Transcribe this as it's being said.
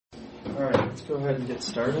All right, let's go ahead and get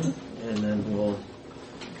started, and then we'll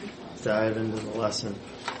dive into the lesson.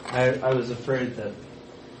 I was afraid that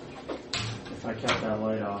if I kept that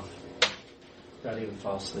light off, I'd even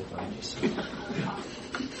fall asleep on you. So.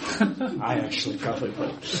 I actually probably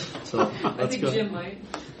would. So I think go. Jim might.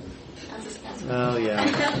 Oh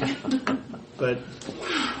yeah, but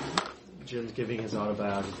Jim's giving his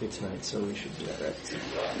autobiography tonight, so we should do that, right?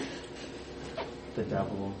 The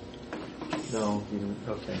devil. No, you didn't.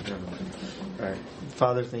 Okay, never mind. All right.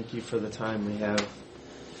 Father, thank you for the time we have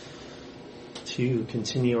to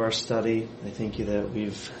continue our study. I thank you that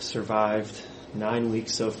we've survived 9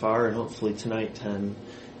 weeks so far, and hopefully tonight 10.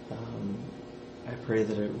 I pray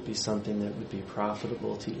that it would be something that would be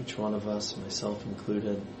profitable to each one of us, myself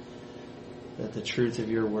included, that the truth of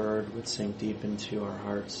your word would sink deep into our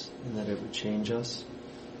hearts, and that it would change us,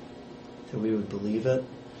 that we would believe it,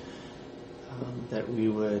 that we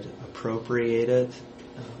would appropriate it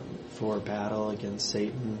for battle against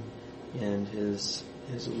Satan and his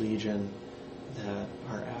legion that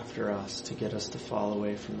are after us to get us to fall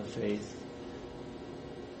away from the faith.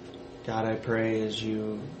 God, I pray as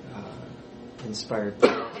you inspired Paul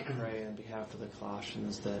to pray on behalf of the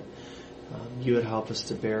Colossians that you would help us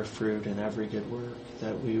to bear fruit in every good work,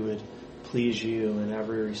 that we would please you in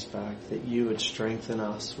every respect, that you would strengthen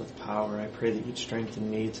us with power. I pray that you'd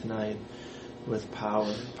strengthen me tonight with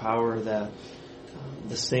power that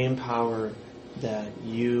the same power that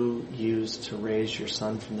you used to raise your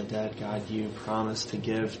son from the dead, God, you promised to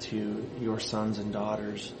give to your sons and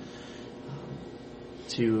daughters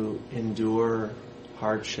to endure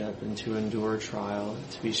hardship and to endure trial,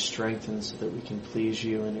 to be strengthened so that we can please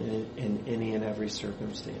you in any and every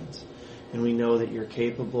circumstance. And we know that you're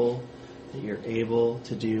capable, that you're able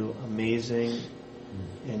to do amazing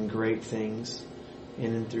and great things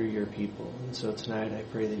in and through your people. And so tonight I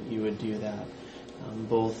pray that you would do that,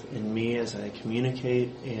 both in me as I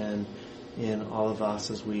communicate and in all of us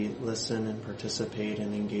as we listen and participate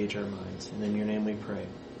and engage our minds. And in your name we pray.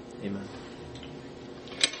 Amen.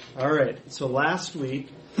 All right, so last week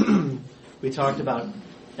we talked about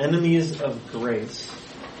enemies of grace.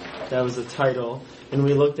 That was the title. And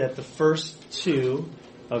we looked at the first two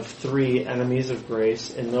of three enemies of grace.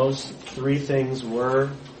 And those three things were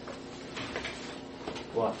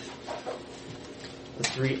what? The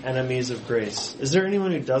three enemies of grace. Is there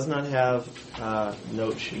anyone who does not have a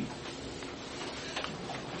note sheet?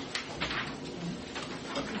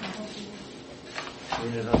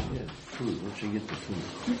 Bring it up. Yeah, food. Where'd you get the food?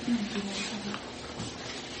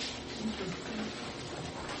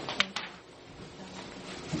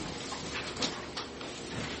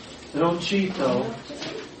 Don't cheat, though.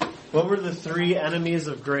 What were the three enemies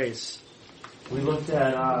of grace? We looked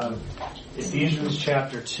at Ephesians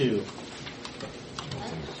chapter 2.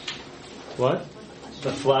 What?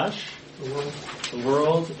 The flesh, the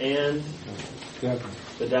world, and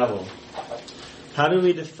the devil. How do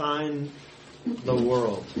we define the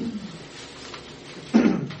world?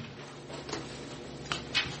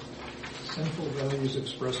 Sinful values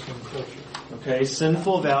expressed in culture. Okay,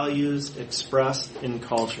 sinful values expressed in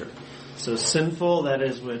culture. So sinful, that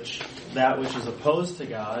is that which is opposed to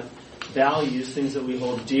God, values, things that we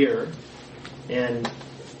hold dear, and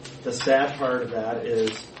the sad part of that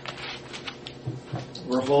is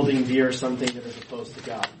we're holding dear something that is opposed to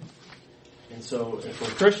God. And so if we're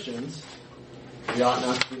Christians, we ought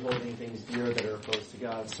not to be holding things dear that are opposed to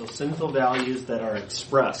God. So sinful values that are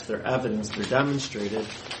expressed, they're evidenced, they're demonstrated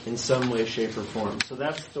in some way, shape, or form. So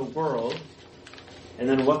that's the world. And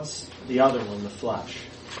then what's the other one, the flesh?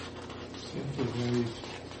 Sinful values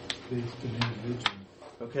based in individuals.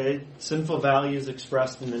 Okay, sinful values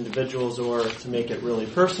expressed in individuals, or to make it really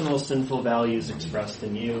personal, sinful values expressed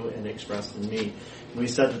in you and expressed in me. And we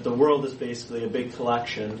said that the world is basically a big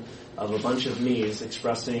collection of a bunch of me's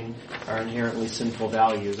expressing our inherently sinful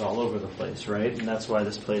values all over the place, right? And that's why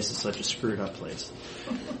this place is such a screwed up place.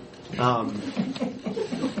 I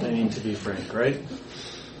mean, to be frank, right?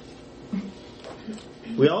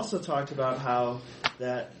 We also talked about how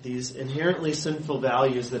that these inherently sinful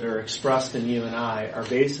values that are expressed in you and I are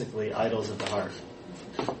basically idols of the heart.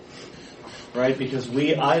 Right? Because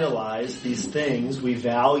we idolize these things, we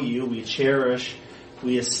value, we cherish,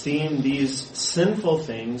 we esteem these sinful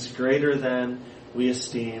things greater than we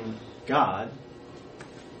esteem God.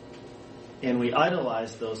 And we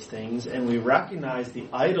idolize those things, and we recognize the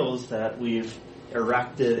idols that we've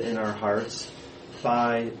erected in our hearts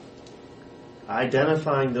by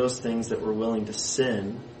identifying those things that we're willing to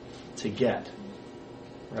sin to get.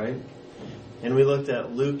 Right? And we looked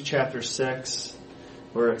at Luke chapter 6,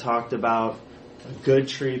 where it talked about A good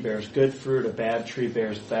tree bears good fruit, a bad tree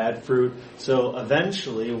bears bad fruit. So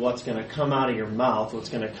eventually what's going to come out of your mouth, what's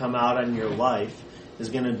going to come out in your life, is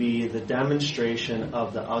going to be the demonstration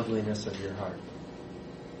of the ugliness of your heart.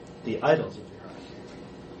 The idols of your heart.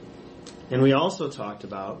 And we also talked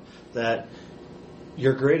about that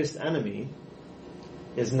your greatest enemy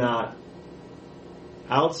is not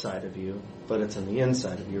outside of you, but it's on the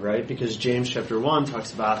inside of you, right? Because James chapter 1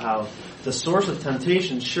 talks about how the source of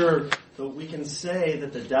temptation, sure, but we can say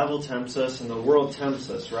that the devil tempts us and the world tempts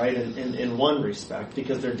us, right? In one respect,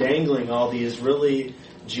 because they're dangling all these really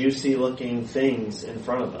juicy looking things in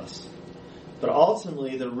front of us. But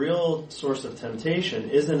ultimately, the real source of temptation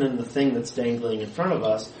isn't in the thing that's dangling in front of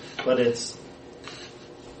us, but it's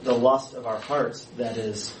the lust of our hearts that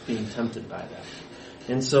is being tempted by that.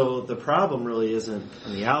 And so the problem really isn't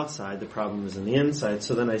on the outside, the problem is on the inside.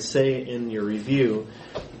 So then I say in your review,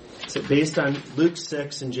 so based on Luke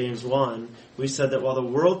 6 and James 1, we said that while the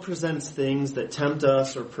world presents things that tempt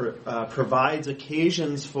us or provides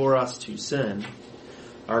occasions for us to sin,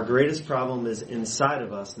 our greatest problem is inside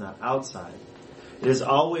of us, not outside. It is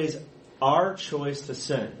always our choice to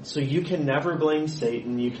sin. So you can never blame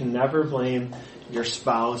Satan. You can never blame your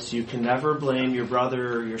spouse. You can never blame your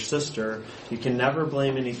brother or your sister. You can never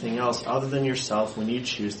blame anything else other than yourself when you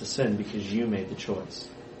choose to sin because you made the choice.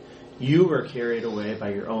 You were carried away by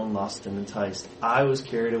your own lust and enticed. I was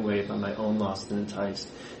carried away by my own lust and enticed.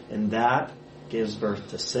 And that gives birth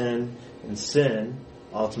to sin. And sin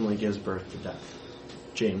ultimately gives birth to death.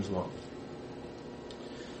 James 1.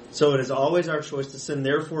 So it is always our choice to sin.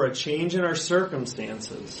 Therefore, a change in our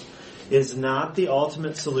circumstances is not the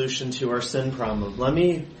ultimate solution to our sin problem. Let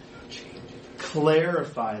me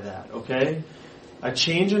clarify that, okay? A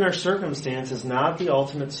change in our circumstance is not the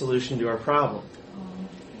ultimate solution to our problem.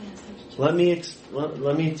 Let me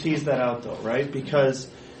tease that out though, right? Because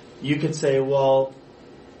you could say, well,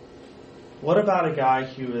 what about a guy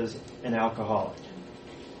who is an alcoholic?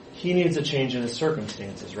 He needs a change in his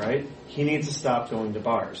circumstances, right? He needs to stop going to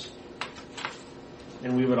bars.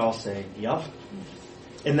 And we would all say, yup.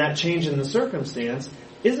 And that change in the circumstance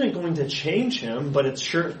isn't going to change him, but it's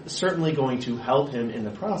certainly going to help him in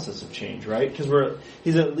the process of change, right? Because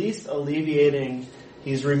he's at least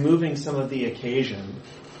he's removing some of the occasion,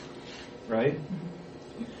 right?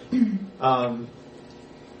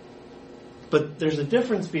 But there's a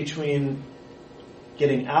difference between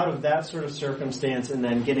getting out of that sort of circumstance and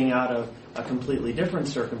then getting out of a completely different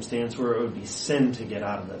circumstance where it would be sin to get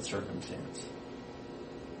out of that circumstance.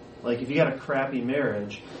 Like if you got a crappy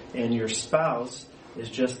marriage and your spouse is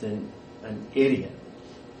just an idiot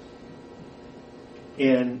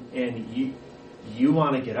and you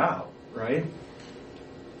want to get out, right?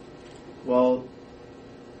 Well,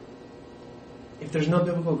 if there's no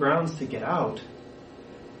biblical grounds to get out,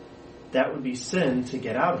 that would be sin to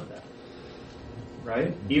get out of that.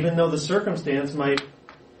 Right? Even though the circumstance might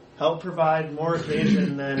help provide more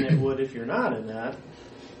occasion than it would if you're not in that,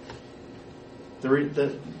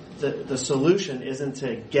 the solution isn't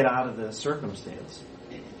to get out of the circumstance.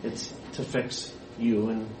 It's to fix you,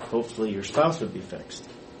 and hopefully your spouse would be fixed.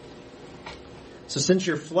 So since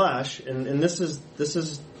your flesh, and this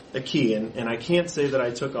is a key, and I can't say that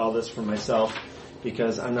I took all this for myself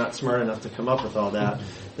because I'm not smart enough to come up with all that.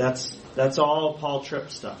 That's all Paul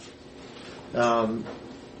Tripp stuff.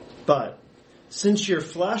 But since your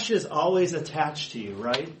flesh is always attached to you,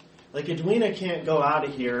 right? Like Edwina can't go out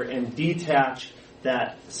of here and detach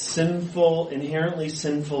that inherently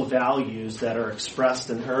sinful values that are expressed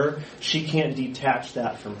in her. She can't detach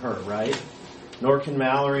that from her, right? Nor can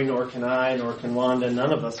Mallory, nor can I, nor can Wanda.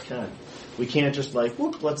 None of us can. We can't just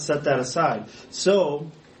let's set that aside.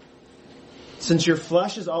 So, since your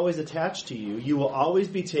flesh is always attached to you, you will always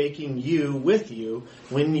be taking you with you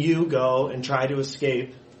when you go and try to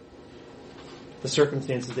escape the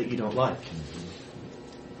circumstances that you don't like.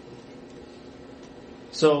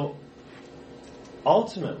 So,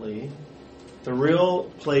 ultimately, the real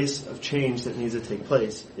place of change that needs to take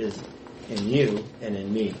place is in you and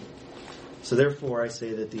in me. So therefore, I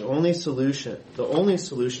say that the only solution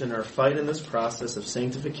in our fight in this process of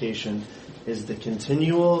sanctification is the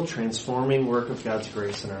continual transforming work of God's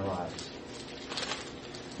grace in our lives.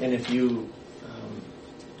 And if you,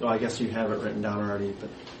 I guess you have it written down already, but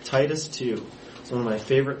Titus 2 is one of my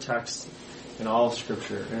favorite texts in all of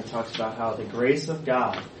Scripture, and it talks about how the grace of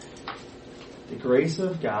God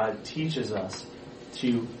teaches us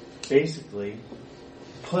to basically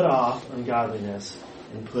put off ungodliness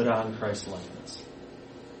and put on Christ-likeness.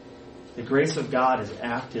 The grace of God is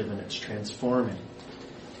active and it's transforming.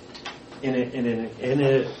 And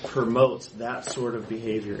it promotes that sort of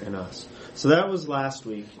behavior in us. So that was last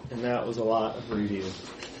week, and that was a lot of review,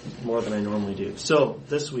 more than I normally do. So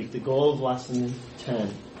this week, the goal of lesson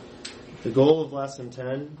 10. The goal of lesson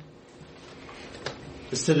 10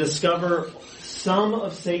 is to discover some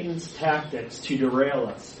of Satan's tactics to derail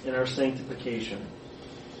us in our sanctification.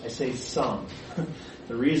 I say some.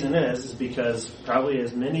 The reason is because probably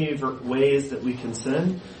as many ways that we can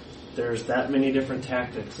sin, there's that many different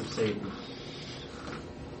tactics of Satan.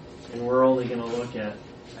 And we're only going to look at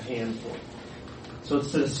a handful. So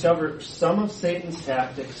it's to discover some of Satan's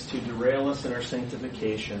tactics to derail us in our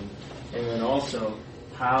sanctification, and then also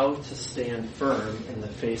how to stand firm in the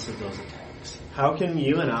face of those attacks. How can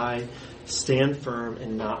you and I stand firm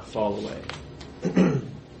and not fall away?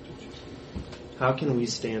 How can we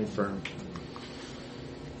stand firm?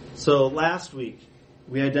 So last week,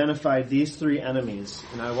 we identified these three enemies,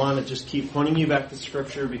 and I want to just keep pointing you back to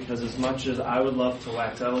Scripture, because as much as I would love to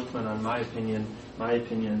wax eloquent on my opinion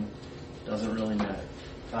doesn't really matter.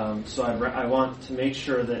 So I want to make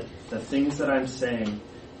sure that the things that I'm saying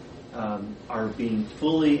are being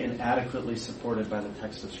fully and adequately supported by the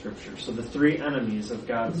text of Scripture. So the three enemies of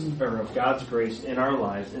God's grace in our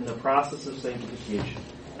lives in the process of sanctification,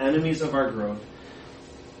 enemies of our growth.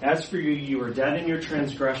 As for you, you were dead in your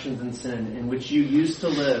transgressions and sin, in which you used to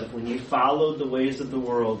live when you followed the ways of the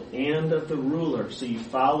world and of the ruler. So you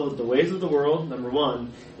followed the ways of the world, number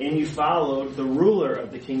one, and you followed the ruler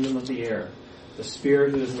of the kingdom of the air, the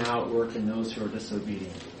spirit who is now at work in those who are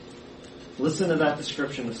disobedient. Listen to that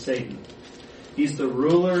description of Satan. He's the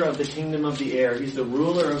ruler of the kingdom of the air. He's the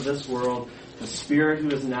ruler of this world, the spirit who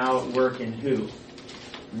is now at work in who?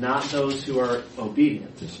 Not those who are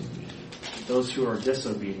obedient. Those who are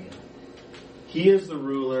disobedient. He is the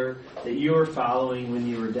ruler that you were following when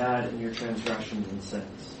you were dead in your transgressions and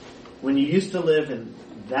sins. When you used to live in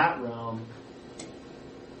that realm,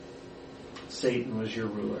 Satan was your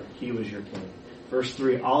ruler. He was your king. Verse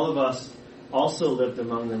 3, all of us also lived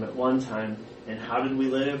among them at one time. And how did we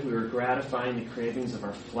live? We were gratifying the cravings of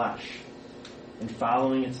our flesh and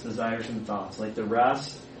following its desires and thoughts. Like the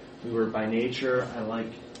rest, we were by nature,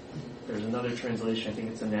 there's another translation, I think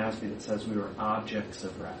it's a NASB, that says we were objects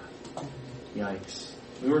of wrath. Yikes.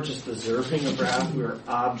 We weren't just deserving of wrath, we were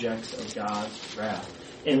objects of God's wrath.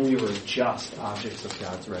 And we were just objects of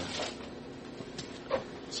God's wrath.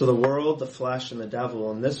 So the world, the flesh, and the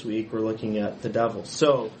devil, and this week we're looking at the devil.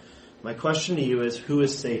 So, my question to you is, who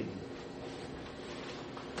is Satan?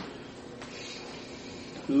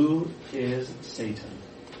 Who is Satan?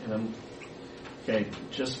 And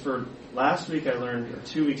just for last week I learned, or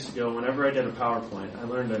 2 weeks ago, whenever I did a PowerPoint, I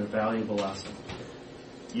learned a valuable lesson.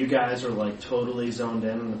 You guys are totally zoned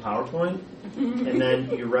in on the PowerPoint, and then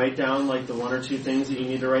you write down the one or two things that you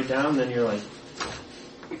need to write down, and then you're like,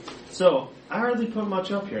 so I hardly put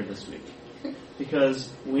much up here this week,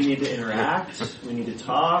 because we need to interact, we need to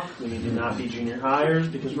talk, we need to not be junior hires,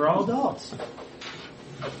 because we're all adults.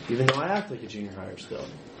 Even though I act like a junior hire still.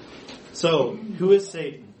 So, who is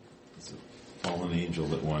Satan? Fallen angel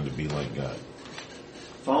that wanted to be like God.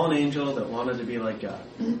 Fallen angel that wanted to be like God.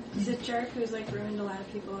 He's a jerk who's ruined a lot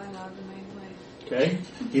of people I love in my life. Okay?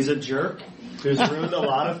 He's a jerk who's ruined a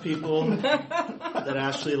lot of people that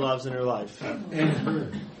Ashley loves in her life. And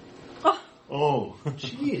her. Oh,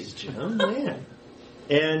 jeez, Jim, man.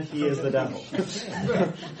 And he is the devil.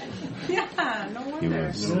 Yeah, no He wonder.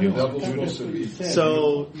 was The devil's supposed to be.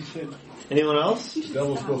 So, anyone else? The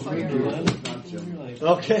devil's supposed to be good, not Jim.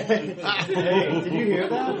 Okay. Hey, did you hear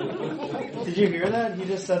that? Did you hear that? He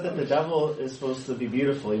just said that the devil is supposed to be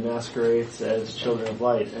beautiful. He masquerades as children of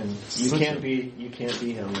light, and you can't be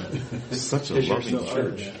him. It's such a Because you're loving so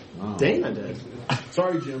church. ugly. Wow. Dana did.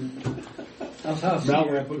 Sorry, Jim.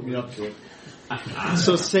 Mallory put me up to it.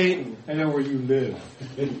 So Satan. I know where you live.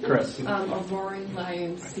 Chris. A roaring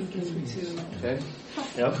lion seeking to Okay.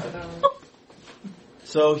 Yep. devour.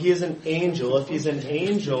 So he is an angel. If he's an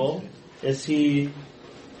angel, is he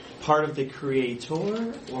part of the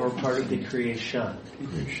creator or part of the creation?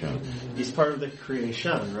 Creation. He's part of the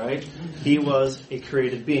creation, right? He was a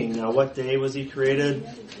created being. Now, what day was he created?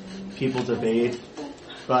 People debate.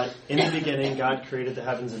 But in the beginning, God created the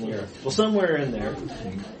heavens and the earth. Well, somewhere in there,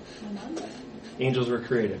 angels were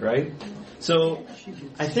created, right? So,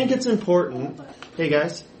 I think it's important. Hey,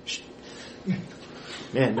 guys. Shh.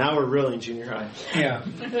 Man, now we're really in junior high. Yeah.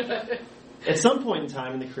 At some point in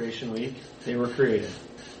time in the creation week, they were created.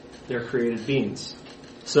 They're created beings.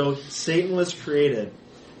 So Satan was created.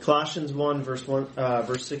 Colossians 1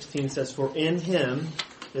 verse 16 says, "For in him,"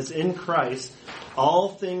 as in Christ, "all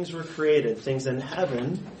things were created, things in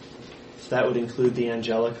heaven," so that would include the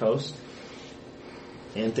angelic host,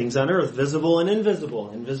 and things on earth, visible and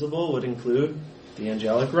invisible. Invisible would include the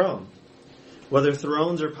angelic realm. Whether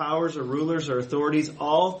thrones or powers or rulers or authorities,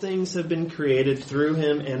 all things have been created through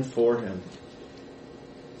him and for him.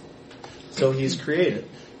 So he's created.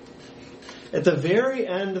 At the very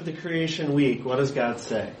end of the creation week, what does God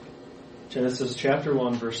say? Genesis chapter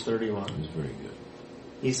 1, verse 31. It was very good.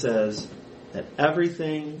 He says that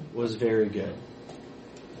everything was very good.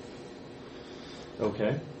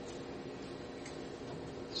 Okay.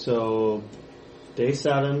 So, day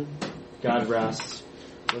 7, God rests,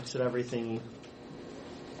 looks at everything.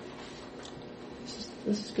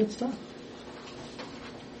 This is good stuff.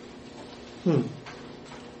 Then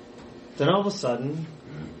all of a sudden,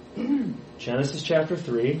 Genesis chapter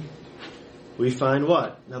 3, we find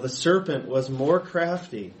what? Now the serpent was more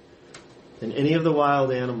crafty than any of the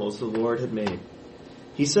wild animals the Lord had made.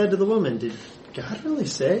 He said to the woman, "Did God really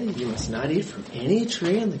say you must not eat from any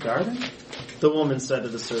tree in the garden?" The woman said to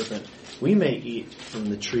the serpent, "We may eat from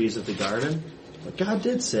the trees of the garden, but God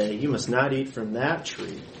did say you must not eat from that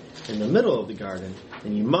tree in the middle of the garden,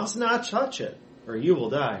 and you must not touch it, or you will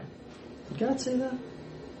die." Did God say that?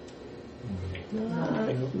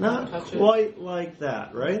 Not quite like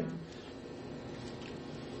that, right?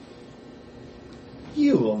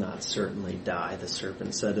 "You will not certainly die," the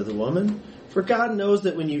serpent said to the woman, "for God knows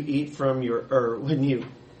that when you eat from when you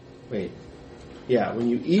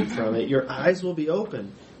eat from it, your eyes will be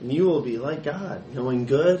open, and you will be like God, knowing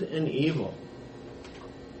good and evil."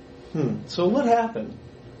 So what happened?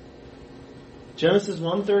 Genesis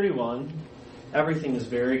 1:31, everything is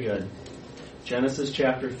very good. Genesis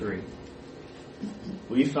chapter 3.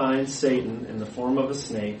 We find Satan in the form of a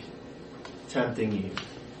snake tempting Eve.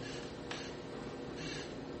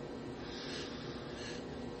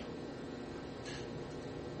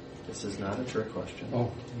 This is not a trick question.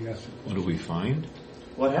 Oh, yes. What do we find?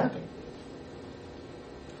 What happened?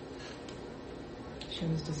 She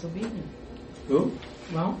was disobedient. Who?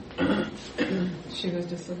 Well, she was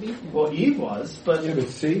disobedient. Well, Eve was, but Yeah, but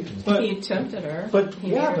Satan. but He tempted her. but-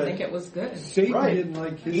 he yeah, made her but- think it was good. Satan Right. didn't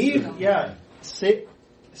like his Eve, sin. yeah,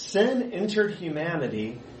 sin entered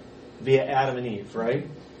humanity via Adam and Eve, right?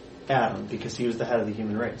 Adam, because he was the head of the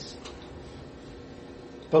human race.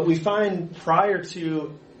 But we find prior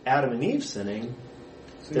to Adam and Eve sinning,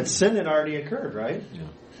 that sin had already occurred, right? Yeah.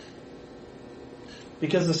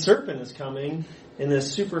 Because the serpent is coming in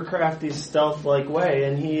this super crafty, stealth-like way,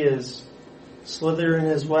 and he is slithering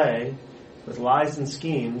his way with lies and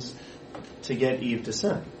schemes to get Eve to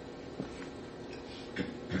sin.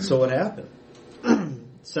 So what happened?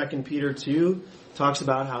 2 Peter 2 talks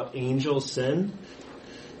about how angels sin.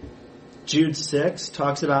 Jude 6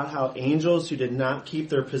 talks about how angels who did not keep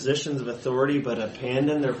their positions of authority but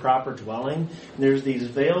abandoned their proper dwelling. And there's these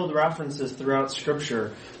veiled references throughout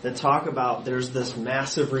Scripture that talk about there's this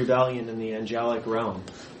massive rebellion in the angelic realm,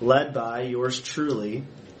 led by yours truly,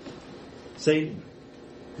 Satan.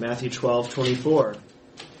 Matthew 12:24.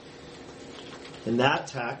 In that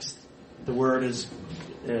text, the word is,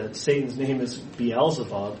 Satan's name is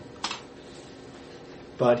Beelzebub,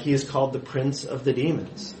 but he is called the prince of the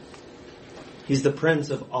demons. He's the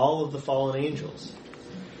prince of all of the fallen angels.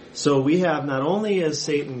 So we have, not only is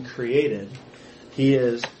Satan created, he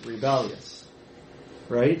is rebellious.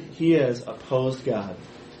 Right? He has opposed God.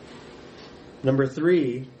 Number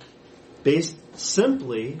 3, based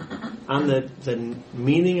simply on the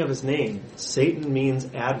meaning of his name, Satan means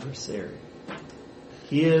adversary.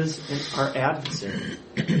 He is our adversary.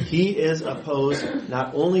 He is opposed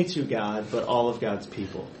not only to God, but all of God's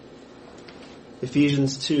people.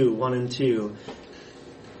 Ephesians 2:1 and 2.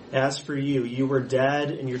 As for you, you were dead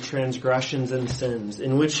in your transgressions and sins,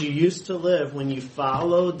 in which you used to live when you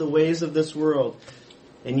followed the ways of this world,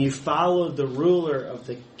 and you followed the ruler of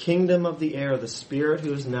the kingdom of the air, the spirit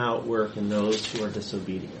who is now at work in those who are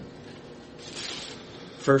disobedient.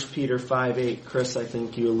 1 Peter 5:8. Chris, I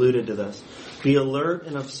think you alluded to this. Be alert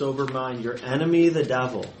and of sober mind. Your enemy, the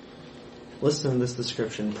devil, listen to this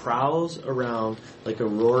description, prowls around like a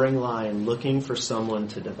roaring lion looking for someone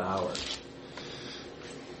to devour.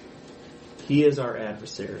 He is our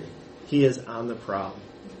adversary. He is on the prowl.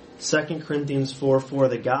 2 Corinthians 4:4,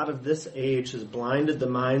 the God of this age has blinded the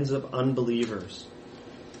minds of unbelievers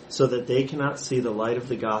so that they cannot see the light of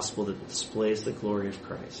the gospel that displays the glory of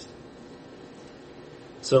Christ.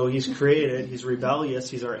 So he's created, he's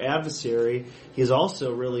rebellious, he's our adversary, he's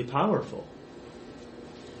also really powerful.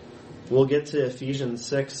 We'll get to Ephesians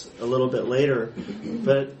 6 a little bit later,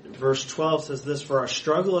 but verse 12 says this, for our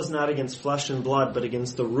struggle is not against flesh and blood, but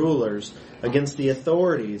against the rulers, against the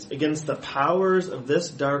authorities, against the powers of this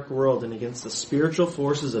dark world, and against the spiritual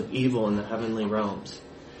forces of evil in the heavenly realms.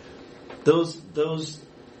 Those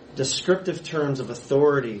descriptive terms of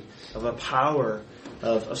authority, of a power,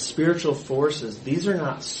 of spiritual forces, these are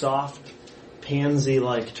not soft,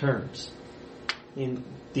 pansy-like terms. I mean,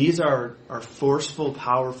 these are forceful,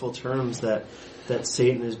 powerful terms that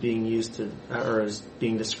Satan is being used to, or is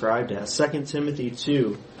being described as. 2 Timothy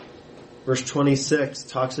 2, verse 26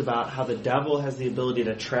 talks about how the devil has the ability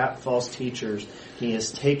to trap false teachers, and he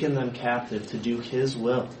has taken them captive to do his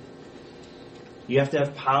will. You have to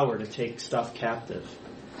have power to take stuff captive.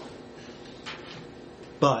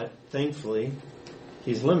 But, thankfully,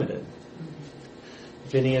 he's limited.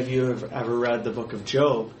 If any of you have ever read the book of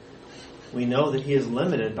Job, we know that he is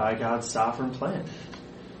limited by God's sovereign plan.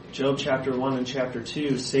 Job chapter 1 and chapter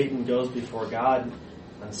 2, Satan goes before God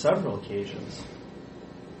on several occasions.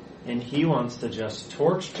 And he wants to just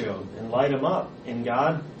torch Job and light him up. And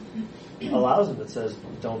God allows him. It says,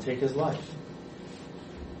 don't take his life.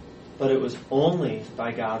 But it was only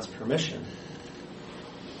by God's permission.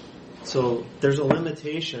 So there's a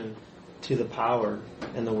limitation to the power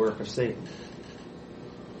and the work of Satan.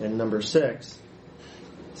 And number 6,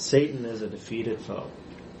 Satan is a defeated foe.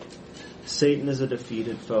 Satan is a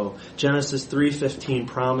defeated foe. Genesis 3:15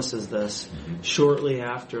 promises this shortly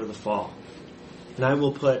after the fall. And I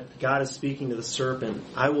will put, God is speaking to the serpent,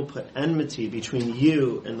 I will put enmity between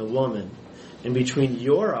you and the woman, and between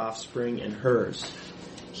your offspring and hers.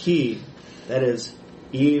 He, that is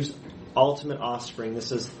Eve's ultimate offspring,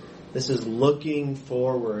 this is looking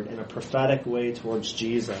forward in a prophetic way towards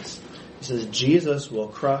Jesus. He says, Jesus will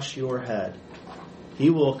crush your head. He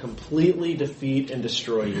will completely defeat and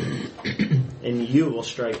destroy you. And you will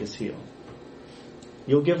strike his heel.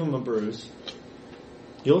 You'll give him a bruise.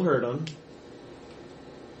 You'll hurt him.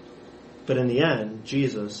 But in the end,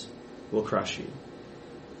 Jesus will crush you.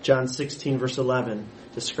 John 16 verse 11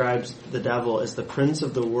 describes the devil as the prince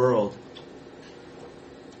of the world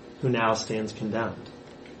who now stands condemned.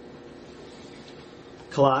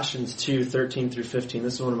 Colossians 2:13 through 15.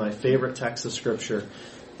 This is one of my favorite texts of Scripture.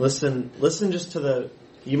 Listen just to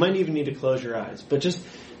you might even need to close your eyes, but just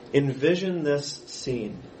envision this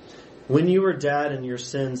scene. When you were dead in your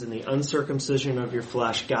sins and the uncircumcision of your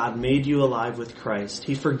flesh, God made you alive with Christ.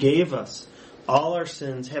 He forgave us all our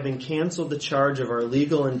sins, having canceled the charge of our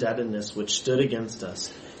legal indebtedness which stood against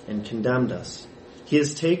us and condemned us. He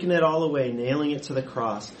has taken it all away, nailing it to the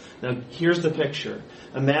cross. Now, here's the picture.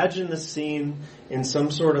 Imagine the scene in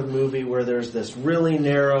some sort of movie where there's this really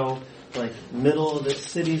narrow, middle of the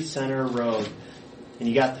city center road. And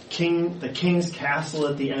you got the king's castle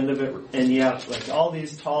at the end of it, and you have all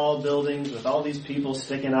these tall buildings with all these people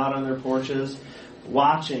sticking out on their porches,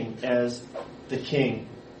 watching as the king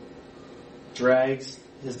drags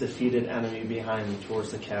his defeated enemy behind him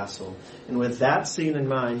towards the castle. And with that scene in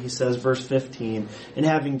mind, he says, verse 15, and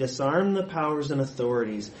having disarmed the powers and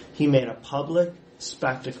authorities, he made a public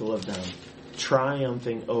spectacle of them,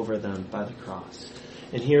 triumphing over them by the cross.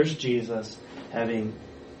 And here's Jesus having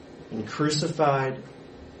been crucified,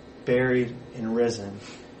 buried, and risen.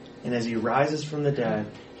 And as he rises from the dead,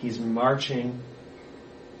 he's marching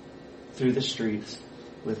through the streets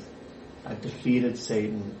with a defeated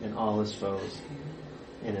Satan and all his foes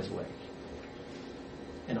in his wake.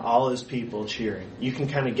 And all his people cheering. You can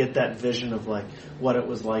kind of get that vision of what it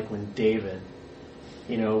was like when David,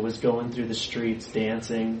 was going through the streets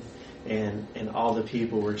dancing, and all the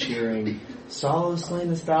people were cheering, Saul has slain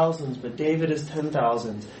his thousands, but David is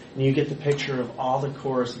 10,000. And you get the picture of all the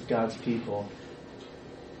chorus of God's people.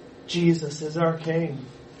 Jesus is our King.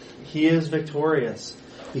 He is victorious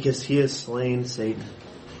because he has slain Satan.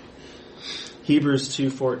 Hebrews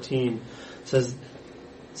 2:14 says,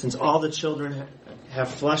 since all the children have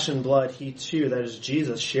flesh and blood, he too, that is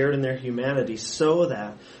Jesus, shared in their humanity, so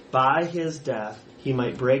that by his death he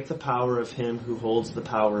might break the power of him who holds the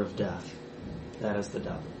power of death. That is the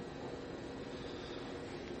devil.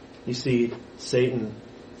 You see, Satan,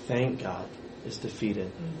 thank God, is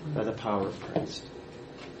defeated by the power of Christ.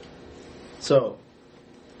 So,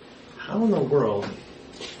 how in the world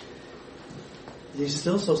is he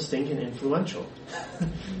still so stinking influential?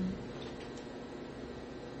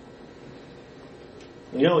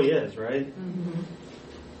 You know he is, right? Mm-hmm.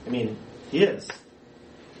 I mean, he is.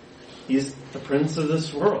 He's the prince of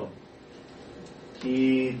this world.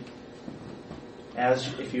 He,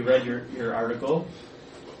 if you read your article,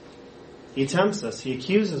 he tempts us, he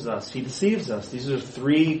accuses us, he deceives us. These are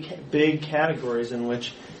 3 big categories in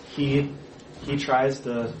which he tries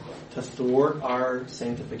to thwart our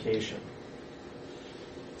sanctification.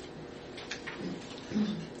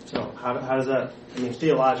 So, how does that,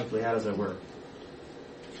 theologically, how does that work?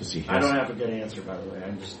 I don't have a good answer, by the way.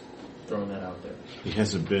 I'm just throwing that out there. He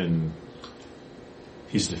hasn't been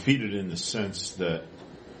he's defeated in the sense that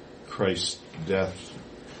Christ's death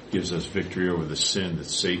gives us victory over the sin that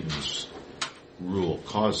Satan's rule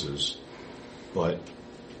causes, but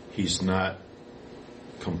he's not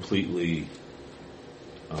completely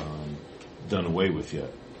done away with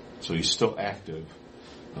yet. So he's still active,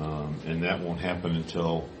 and that won't happen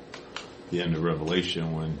until the end of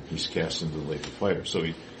Revelation when he's cast into the lake of fire. So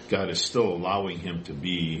God is still allowing him to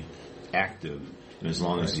be active, and as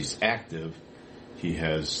long as he's active, he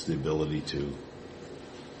has the ability to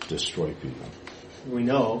destroy people. We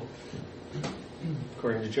know,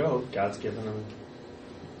 according to Job, God's given him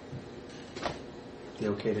the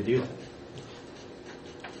okay to do that.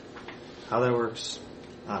 How that works,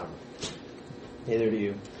 I don't know. Neither do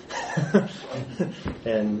you.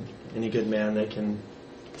 And any good man that can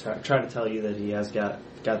try to tell you that he has got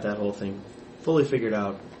that whole thing fully figured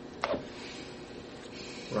out,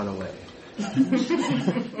 run away.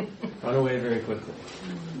 Run away very quickly.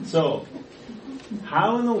 So,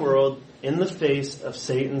 how in the world, in the face of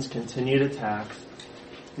Satan's continued attacks,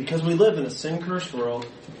 because we live in a sin-cursed world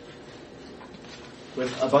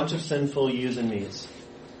with a bunch of sinful yous and me's.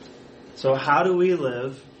 So how do we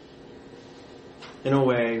live in a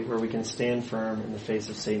way where we can stand firm in the face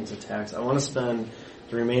of Satan's attacks? I want to spend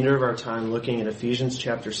the remainder of our time looking at Ephesians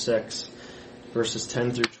chapter 6, verses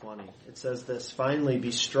 10 through 20. It says this, "Finally,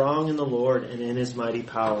 be strong in the Lord and in his mighty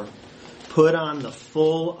power. Put on the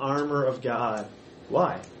full armor of God."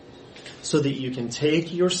 Why? "So that you can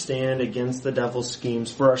take your stand against the devil's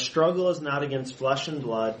schemes. For our struggle is not against flesh and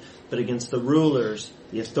blood, but against the rulers,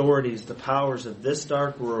 the authorities, the powers of this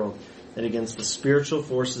dark world, and against the spiritual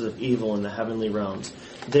forces of evil in the heavenly realms.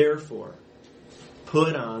 Therefore,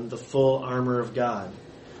 put on the full armor of God,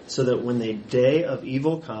 so that when the day of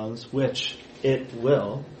evil comes, which it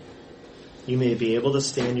will, you may be able to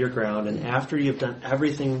stand your ground, and after you've done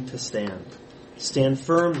everything to stand, stand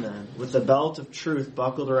firm then, with the belt of truth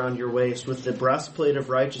buckled around your waist, with the breastplate of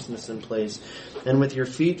righteousness in place, and with your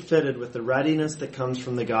feet fitted with the readiness that comes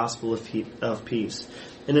from the gospel of peace.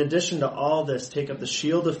 In addition to all this, take up the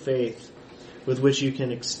shield of faith, with which you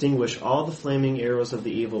can extinguish all the flaming arrows of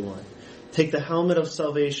the evil one. Take the helmet of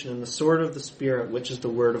salvation and the sword of the Spirit, which is the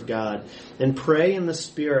Word of God, and pray in the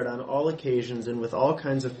Spirit on all occasions and with all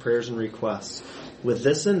kinds of prayers and requests. With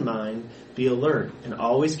this in mind, be alert and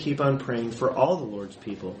always keep on praying for all the Lord's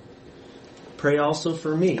people. Pray also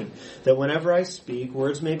for me, that whenever I speak,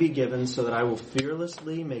 words may be given so that I will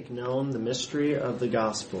fearlessly make known the mystery of the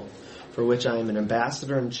gospel, for which I am an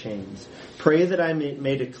ambassador in chains. Pray that I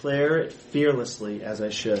may declare it fearlessly as I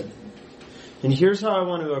should. And here's how I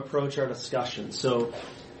want to approach our discussion. So,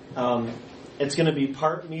 it's going to be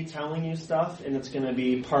part me telling you stuff, and it's going to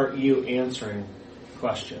be part you answering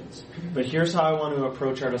questions. But here's how I want to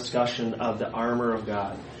approach our discussion of the armor of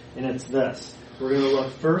God. And it's this. We're going to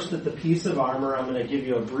look first at the piece of armor. I'm going to give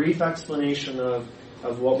you a brief explanation of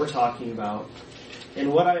what we're talking about.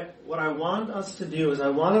 And what I want us to do is I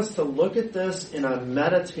want us to look at this in a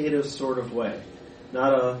meditative sort of way.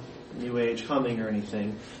 Not a New Age humming or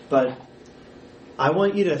anything. But I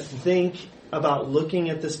want you to think about looking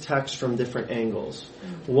at this text from different angles.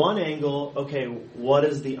 One angle, okay, what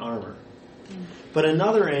is the armor? But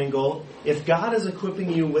another angle, if God is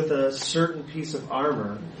equipping you with a certain piece of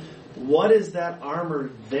armor, what is that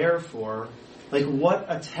armor there for? Like, what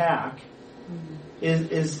attack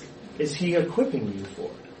is he equipping you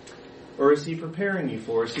for? Or is he preparing you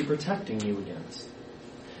for? Is he protecting you against?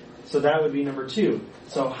 So that would be number 2.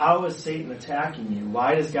 So how is Satan attacking you?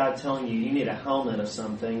 Why is God telling you you need a helmet of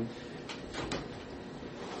something?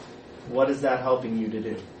 What is that helping you to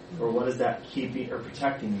do? Or what is that keeping or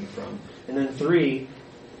protecting you from? And then 3,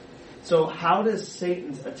 so how does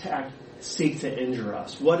Satan's attack seek to injure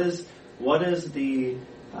us? What is the,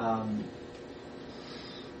 I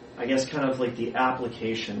guess kind of like the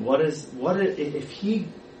application? What if he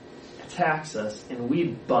attacks us and we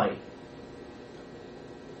bite?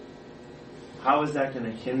 How is that going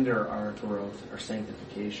to hinder our growth, our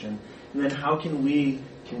sanctification? And then how can we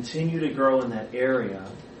continue to grow in that area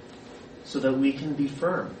so that we can be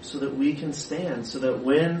firm, so that we can stand, so that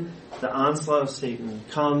when the onslaught of Satan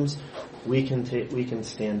comes, we can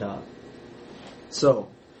stand up. So,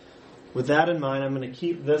 with that in mind, I'm going to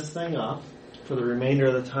keep this thing up for the remainder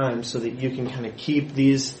of the time so that you can kind of keep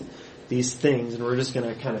these things, and we're just going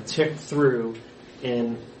to kind of tick through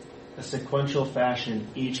in a sequential fashion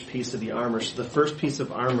each piece of the armor. So the first piece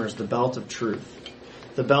of armor is the belt of truth.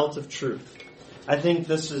 The belt of truth. I think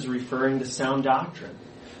this is referring to sound doctrine.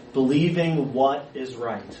 Believing what is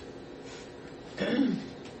right.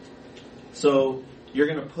 So you're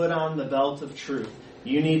going to put on the belt of truth.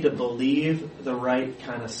 You need to believe the right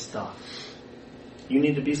kind of stuff. You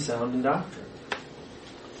need to be sound in doctrine.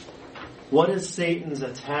 What is Satan's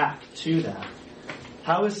attack to that?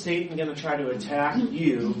 How is Satan going to try to attack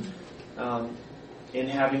you in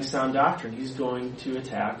having sound doctrine? He's going to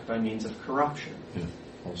attack by means of corruption. Yeah,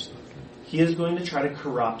 all stuff. He is going to try to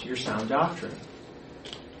corrupt your sound doctrine.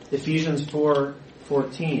 Ephesians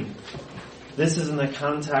 4:14. This is in the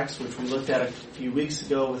context which we looked at a few weeks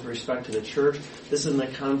ago with respect to the church. This is in the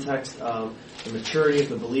context of the maturity of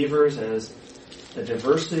the believers as the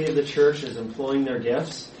diversity of the church is employing their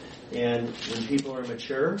gifts. And when people are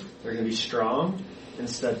mature, they're going to be strong and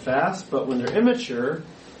steadfast. But when they're immature,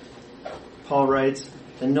 Paul writes,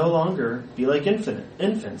 then no longer be like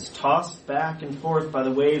infants, tossed back and forth by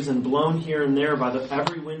the waves and blown here and there by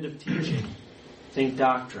every wind of teaching. Think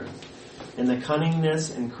doctrine. And the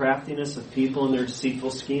cunningness and craftiness of people in their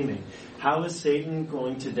deceitful scheming. How is Satan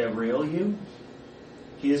going to derail you?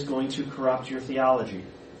 He is going to corrupt your theology.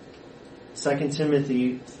 2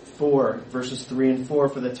 Timothy 4, verses 3 and 4,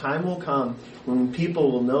 for the time will come when people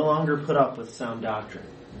will no longer put up with sound doctrine.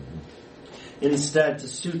 Instead, to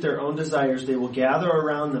suit their own desires, they will gather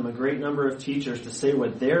around them a great number of teachers to say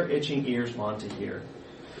what their itching ears want to hear.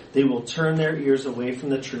 They will turn their ears away from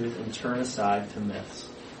the truth and turn aside to myths.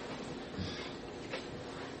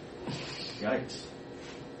 Yikes.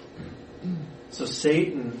 So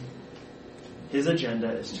Satan, his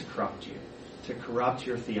agenda is to corrupt you, to corrupt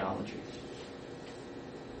your theology.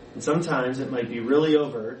 And sometimes it might be really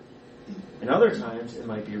overt, and other times it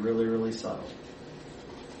might be really, really subtle.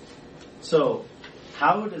 So,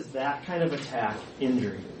 how does that kind of attack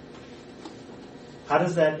injure you? How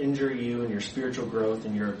does that injure you in your spiritual growth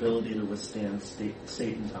and your ability to withstand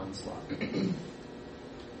Satan's onslaught?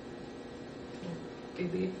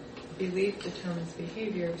 Belief determines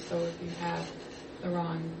behavior, so if you have the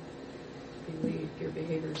wrong belief, your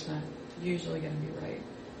behavior's not usually going to be right.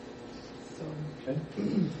 So. Okay.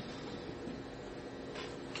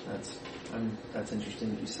 That's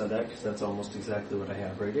interesting that you said that, because that's almost exactly what I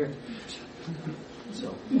have right here.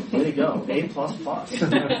 So, way to go. A++.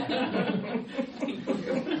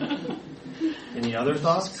 Any other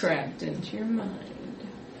thoughts? Cracked into your mind.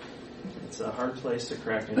 It's a hard place to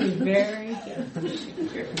crack Be into. very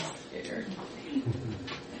scared.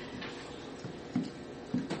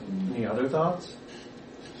 Any other thoughts?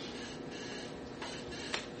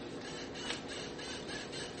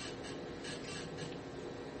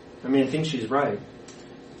 I mean, I think she's right.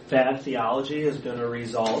 Bad theology is going to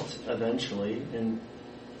result eventually in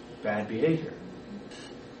bad behavior.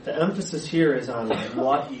 The emphasis here is on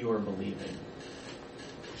what you are believing.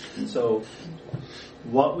 So,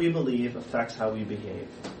 what we believe affects how we behave.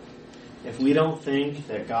 If we don't think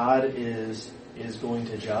that God is going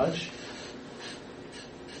to judge,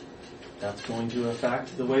 that's going to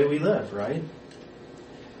affect the way we live, right?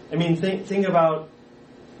 I mean, think about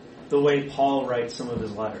the way Paul writes some of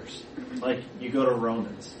his letters. Like, you go to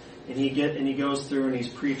Romans, and he goes through and he's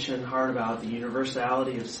preaching hard about the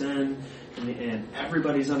universality of sin, and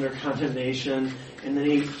everybody's under condemnation, and then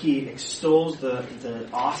he extols the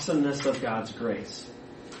awesomeness of God's grace.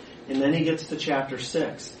 And then he gets to chapter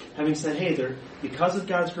 6, having said, hey, because of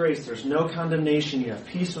God's grace, there's no condemnation, you have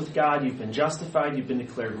peace with God, you've been justified, you've been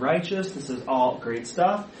declared righteous, this is all great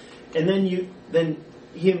stuff. And then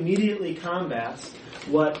he immediately combats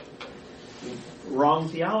what wrong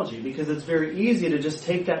theology, because it's very easy to just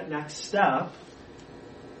take that next step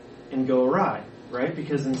and go awry, right?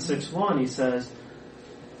 Because in 6:1 he says,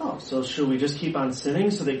 so should we just keep on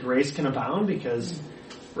sinning so that grace can abound? Because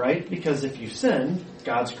if you sin,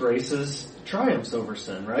 God's grace triumphs over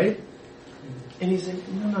sin, right? And he's like,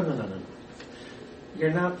 no. You're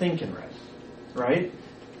not thinking right?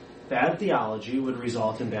 Bad theology would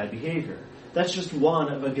result in bad behavior. That's just one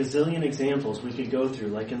of a gazillion examples we could go through,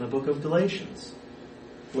 like in the book of Galatians,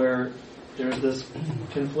 where there's this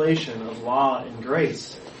conflation of law and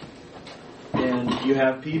grace. And you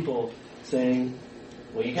have people saying,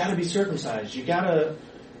 well, you gotta be circumcised, you gotta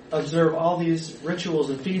observe all these rituals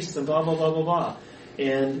and feasts and blah, blah, blah, blah, blah.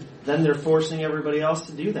 And then they're forcing everybody else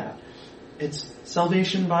to do that. It's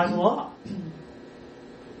salvation by the law.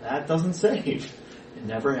 That doesn't save. It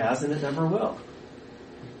never has and it never will.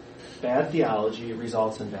 Bad theology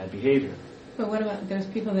results in bad behavior. But what about, there's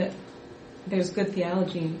good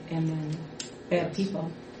theology and then bad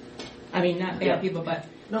people. I mean, not bad people, but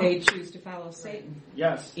they choose to follow Satan.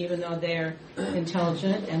 Yes. Even though they're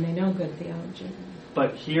intelligent and they know good theology.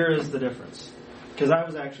 But here is the difference. Because I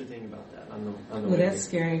was actually thinking about that on the way that's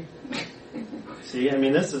here. scary. See, I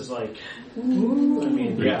mean, this is like, I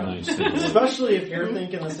mean, Great yeah. minds think alike. Especially if you're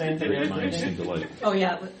thinking the same thing Great I'm minds thinking. think alike. Oh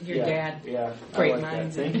yeah, your dad. Yeah. Great I like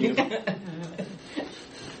minds. that. Thank you.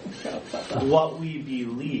 what we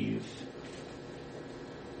believe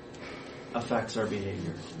affects our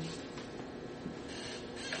behavior.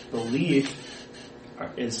 Belief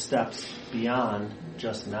is steps beyond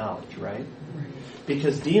just knowledge, right?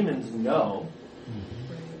 Because demons know.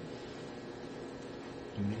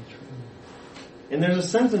 And there's a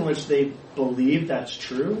sense in which they believe that's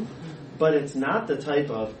true, but it's not the type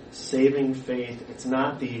of saving faith. It's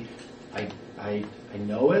not the, I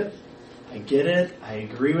know it, I get it, I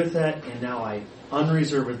agree with it, and now I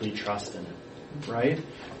unreservedly trust in it, right?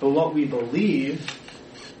 But what we believe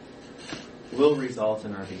will result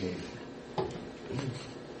in our behavior.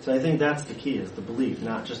 So I think that's the key, is the belief,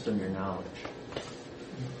 not just a mere knowledge.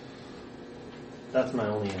 That's my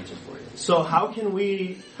only answer for you. So how can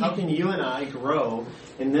you and I grow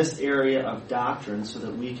in this area of doctrine so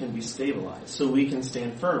that we can be stabilized, so we can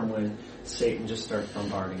stand firm when Satan just starts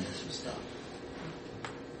bombarding us with stuff?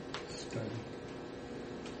 Study.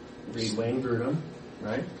 Read Wayne Grudem,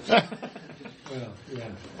 right? Well, yeah.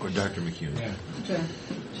 Or Dr. McHugh. Yeah. John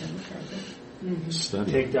MacArthur.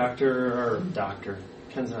 Study. Take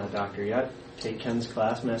Ken's not a doctor yet. Take Ken's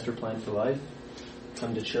class, Master Plan for Life.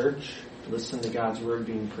 Come to church. Listen to God's Word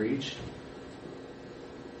being preached.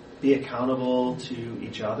 Be accountable to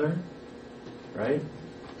each other, right?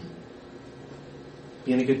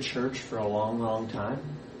 Be in a good church for a long, long time.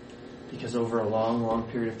 Because over a long, long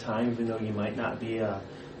period of time, even though you might not be a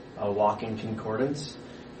walking concordance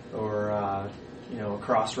or a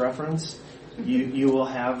cross-reference, you will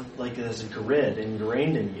have like this grid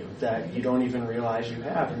ingrained in you that you don't even realize you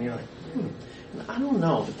have. And you're like, I don't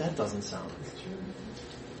know, but that doesn't sound right.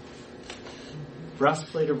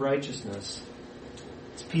 Breastplate of righteousness.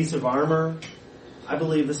 It's a piece of armor. I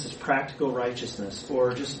believe this is practical righteousness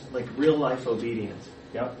or just like real life obedience.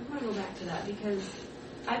 Yep. I want to go back to that because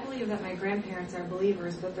I believe that my grandparents are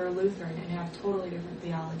believers, but they're Lutheran and have totally different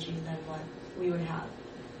theology than what we would have.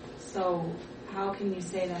 So how can you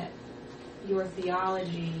say that your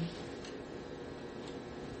theology...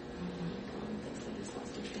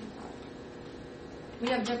 We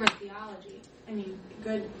have different theology. I mean,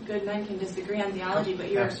 good men can disagree on theology, but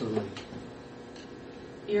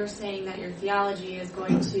you're saying that your theology is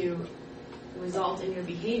going to result in your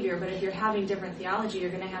behavior, but if you're having different theology, you're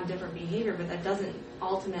going to have different behavior, but that doesn't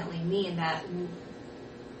ultimately mean that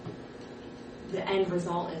the end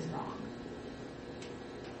result is wrong.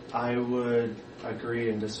 I would agree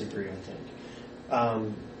and disagree, I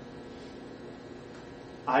think.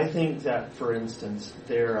 I think that, for instance,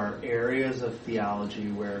 there are areas of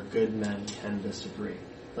theology where good men can disagree,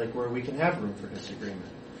 like where we can have room for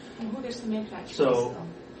disagreement. And who gets to make that choice,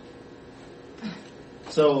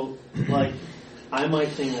 So, like, I might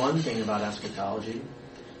think one thing about eschatology,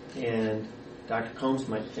 and Dr. Combs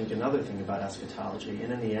might think another thing about eschatology,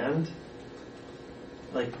 and in the end,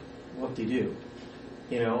 like, whoop-de-doo.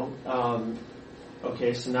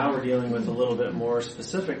 Okay, so now we're dealing with a little bit more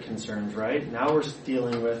specific concerns, right? Now we're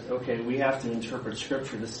dealing with, we have to interpret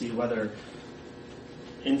Scripture to see whether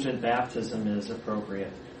infant baptism is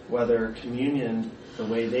appropriate, whether communion, the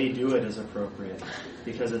way they do it, is appropriate,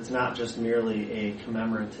 because it's not just merely a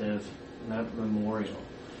commemorative memorial.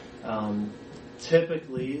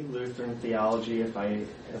 Typically, Lutheran theology, if I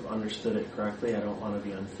have understood it correctly, I don't want to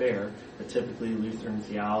be unfair, but typically Lutheran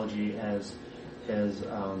theology has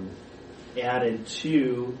added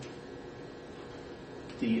to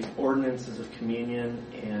the ordinances of communion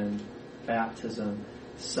and baptism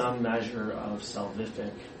some measure of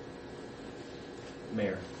salvific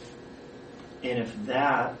merit. And if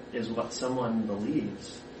that is what someone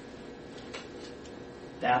believes,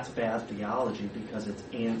 that's bad theology because it's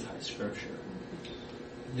anti-Scripture.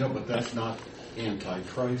 Yeah, but that's not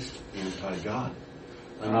anti-Christ, anti-God.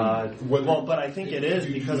 But I think it is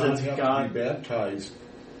because it's God. You do not have to be baptized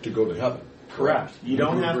to go to heaven. Correct. You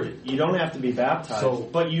don't have to be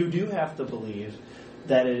baptized, but you do have to believe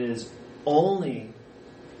that it is only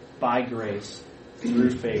by grace,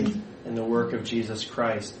 through faith, in the work of Jesus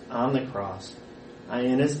Christ on the cross,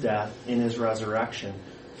 in His death, in His resurrection,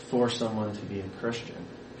 for someone to be a Christian.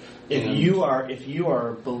 If you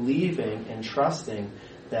are believing and trusting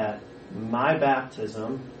that my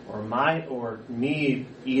baptism or me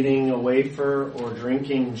eating a wafer or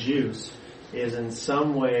drinking juice is in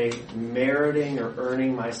some way meriting or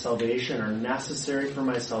earning my salvation or necessary for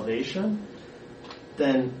my salvation,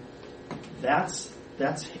 then that's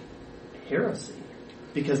heresy.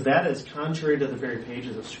 Because that is contrary to the very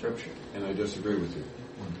pages of Scripture. And I disagree with you.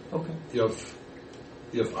 Okay.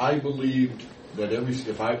 If I believed that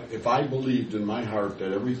if I believed in my heart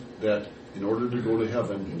that in order to go to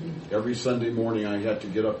heaven, every Sunday morning I had to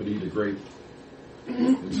get up and eat a grape.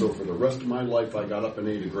 And so for the rest of my life I got up and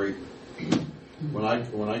ate a grape. When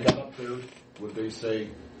I got up there, would they say,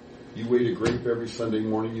 you ate a grape every Sunday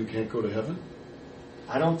morning, you can't go to heaven?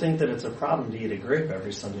 I don't think that it's a problem to eat a grape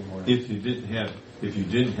every Sunday morning. If you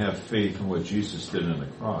didn't have faith in what Jesus did on the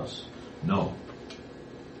cross, no.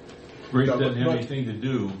 Grape doesn't have anything to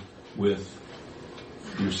do with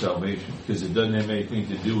your salvation, because it doesn't have anything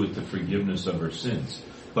to do with the forgiveness of our sins.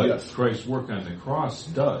 But Yes. Christ's work on the cross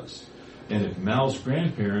does. And if Mal's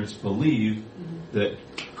grandparents believe that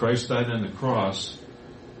Christ died on the cross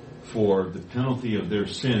for the penalty of their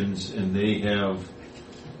sins, and they have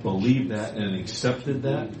believed that and accepted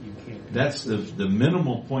that, that's the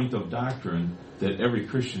minimal point of doctrine that every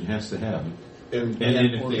Christian has to have. And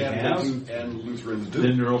if they have, and Lutherans do,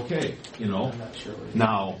 then they're okay, you know. I'm not sure what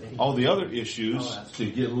Now, all the other issues, to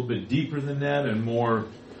get a little bit deeper than that and more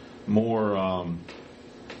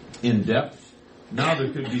in depth, now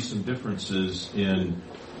there could be some differences in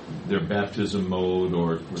their baptism mode,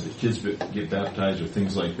 or where the kids get baptized, or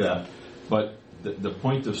things like that. But the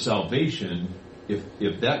point of salvation,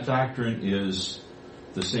 if that doctrine is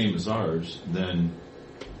the same as ours, then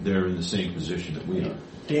they're in the same position that we are.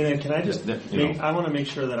 Dana, can I just I want to make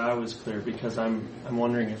sure that I was clear, because I'm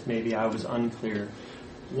wondering if maybe I was unclear.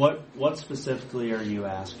 What specifically are you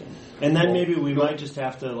asking? And then maybe we might just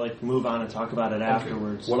have to move on and talk about it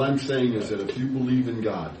afterwards. What I'm saying is that if you believe in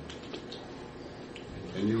God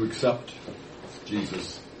and you accept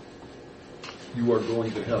Jesus, you are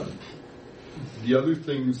going to heaven. The other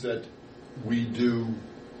things that we do,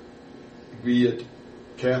 be it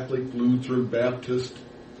Catholic, Lutheran, Baptist,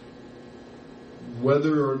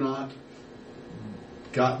 whether or not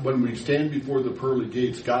God, when we stand before the pearly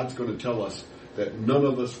gates, God's going to tell us that none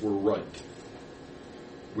of us were right.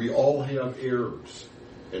 We all have errors,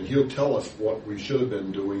 and He'll tell us what we should have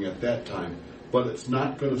been doing at that time, but it's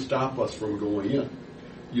not going to stop us from going in.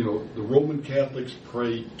 You know, the Roman Catholics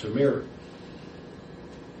pray to Mary.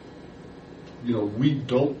 You know, we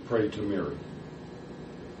don't pray to Mary.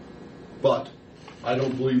 But I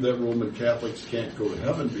don't believe that Roman Catholics can't go to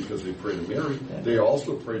heaven because they pray to Mary. They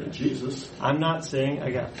also pray to Jesus. I'm not saying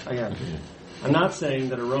I'm not saying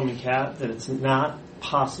that that it's not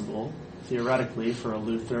possible theoretically for a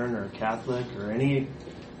Lutheran or a Catholic or I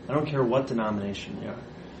don't care what denomination they are.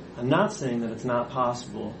 I'm not saying that it's not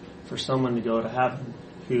possible for someone to go to heaven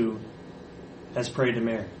who has prayed to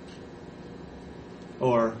Mary,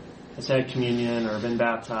 or has had communion, or been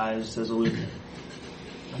baptized as a Lutheran.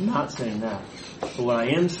 I'm not saying that. But what I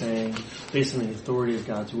am saying, based on the authority of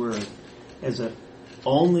God's Word, is that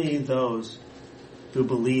only those who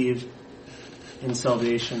believe in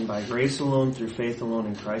salvation by grace alone, through faith alone,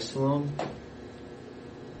 in Christ alone,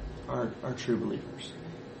 are true believers.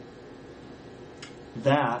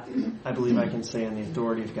 That, I believe I can say on the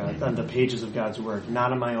authority of God, on the pages of God's Word,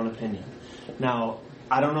 not in my own opinion. Now,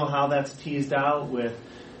 I don't know how that's teased out with,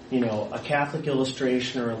 a Catholic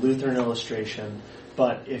illustration or a Lutheran illustration,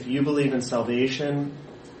 but if you believe in salvation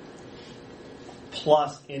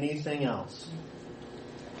plus anything else,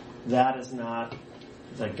 that is not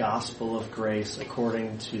the gospel of grace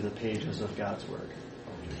according to the pages of God's Word.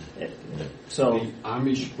 So the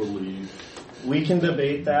Amish believe. We can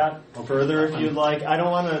debate that further if you'd like. I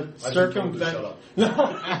don't want to circumvent. Shut up.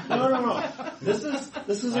 No. This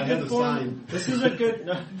is a good point. This is a good.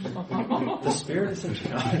 No. The Spirit is in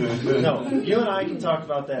you. No, you and I can talk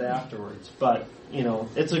about that afterwards. But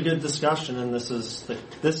it's a good discussion, and this is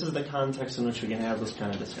the context in which we can have this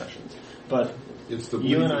kind of discussions. But it's the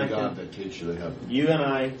belief in God that takes you to heaven. You and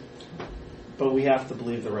I, but we have to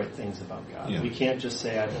believe the right things about God. Yeah. We can't just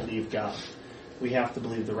say I believe God. We have to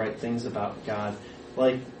believe the right things about God.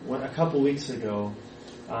 Like a couple weeks ago,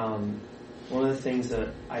 one of the things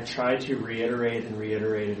that I tried to reiterate,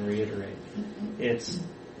 it's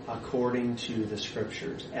according to the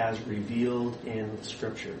Scriptures, as revealed in the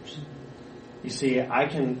Scriptures. You see, I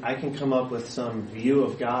can come up with some view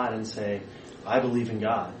of God and say, I believe in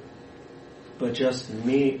God. But just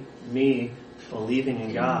me believing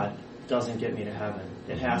in God doesn't get me to heaven.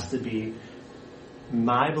 It has to be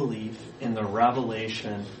my belief in the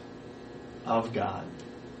revelation of God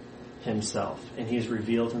Himself. And He's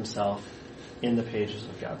revealed Himself in the pages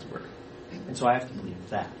of God's Word. And so I have to believe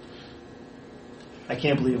that. I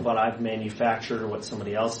can't believe what I've manufactured or what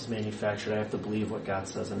somebody else has manufactured. I have to believe what God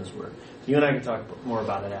says in His Word. You and I can talk more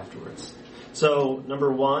about it afterwards. So, number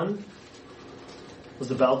 1 was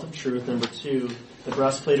the belt of truth. Number 2, the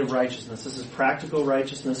breastplate of righteousness. This is practical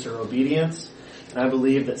righteousness or obedience. And I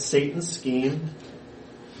believe that Satan's scheme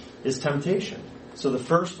is temptation. So the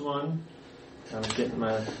first one, I'm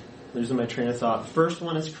losing my train of thought. The first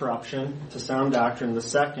one is corruption to sound doctrine. The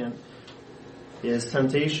second is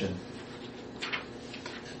temptation.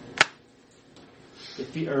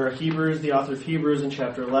 Hebrews, the author of Hebrews in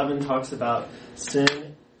chapter 11 talks about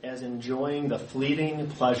sin as enjoying the fleeting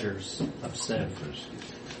pleasures of sin.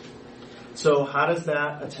 So how does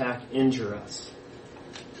that attack injure us?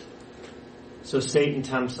 So Satan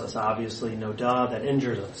tempts us, obviously, no duh, that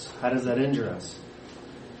injures us. How does that injure us?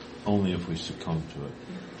 Only if we succumb to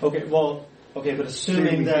it. But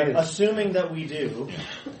assuming that we do,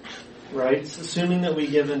 right? So assuming that we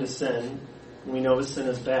give into sin, we know that sin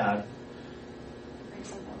is bad.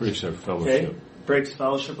 Breaks our fellowship. Okay? Breaks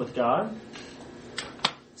fellowship with God.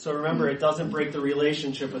 So remember, it doesn't break the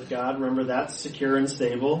relationship with God. Remember, that's secure and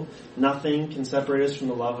stable. Nothing can separate us from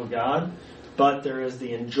the love of God. But there is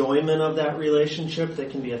the enjoyment of that relationship that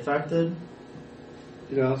can be affected.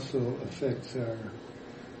 It also affects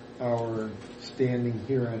our standing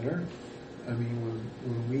here on earth. I mean,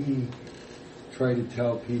 when we try to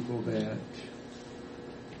tell people that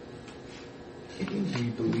we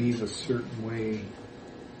believe a certain way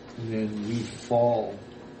and then we fall,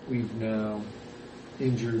 we've now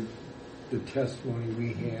injured the testimony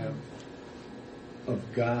we have of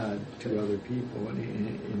God to other people,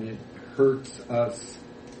 and it hurts us,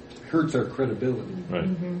 hurts our credibility. Right.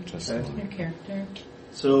 Mm-hmm. Your character.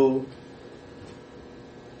 So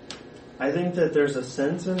I think that there's a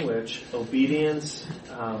sense in which obedience,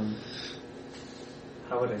 how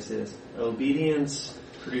would I say this? Obedience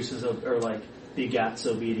produces, begets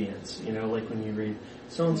obedience. You know, like when you read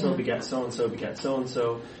so-and-so begat so-and-so begat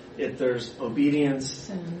so-and-so. If there's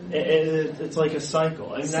obedience, it's like a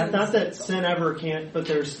cycle. I mean, not that sin ever can't, but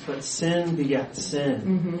sin begets sin.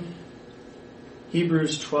 Mm-hmm.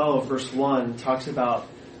 Hebrews 12 verse 1 talks about,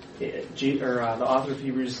 the author of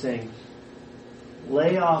Hebrews saying,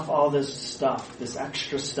 lay off all this stuff, this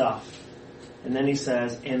extra stuff. And then he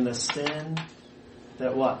says, and the sin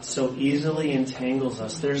that what? So easily entangles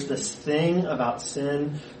us. There's this thing about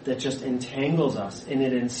sin that just entangles us, and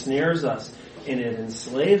it ensnares us, and it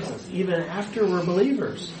enslaves us, even after we're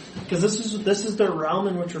believers. Because this is the realm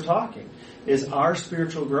in which we're talking, is our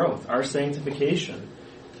spiritual growth, our sanctification.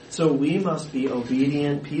 So we must be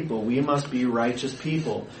obedient people. We must be righteous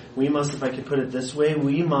people. We must, if I could put it this way,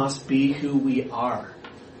 we must be who we are.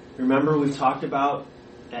 Remember, we've talked about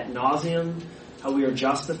ad nauseum how we are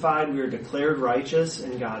justified, we are declared righteous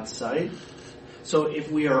in God's sight. So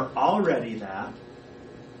if we are already that,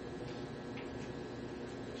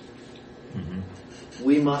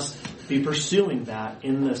 we must be pursuing that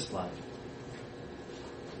in this life.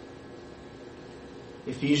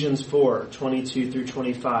 Ephesians 4:22 through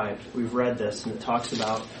 25, we've read this, and it talks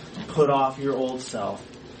about put off your old self,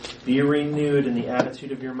 be renewed in the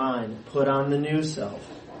attitude of your mind, put on the new self.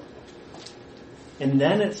 And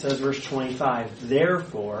then it says, verse 25,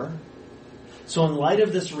 therefore, so in light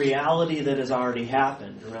of this reality that has already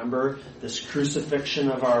happened, remember this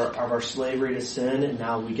crucifixion of our slavery to sin, and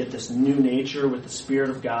now we get this new nature with the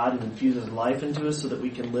Spirit of God and infuses life into us so that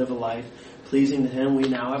we can live a life pleasing to Him. We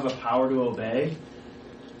now have a power to obey.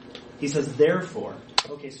 He says, therefore,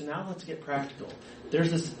 okay, so now let's get practical.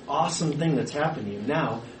 There's this awesome thing that's happened to you.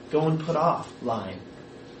 Now, go and put off lying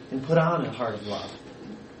and put on a heart of love.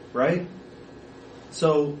 Right?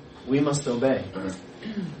 So, we must obey.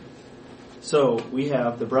 So, we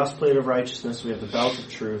have the breastplate of righteousness, we have the belt of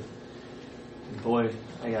truth. And boy,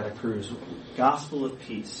 I got a cruise. Gospel of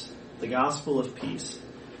peace. The gospel of peace.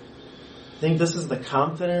 I think this is the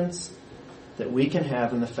confidence that we can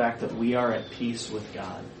have in the fact that we are at peace with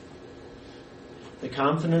God. The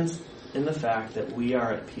confidence in the fact that we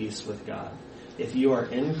are at peace with God. If you are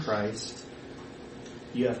in Christ,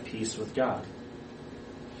 you have peace with God.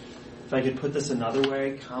 If I could put this another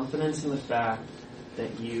way, confidence in the fact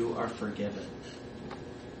that you are forgiven.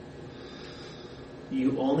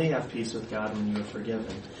 You only have peace with God when you are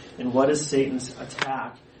forgiven. And what is Satan's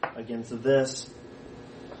attack against this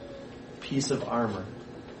piece of armor?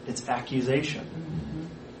 It's accusation.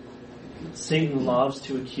 Satan loves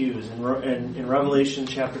to accuse. In Revelation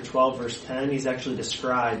chapter 12, verse 10, he's actually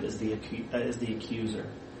described as the accuser.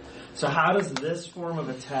 So how does this form of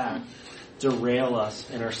attack derail us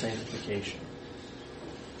in our sanctification?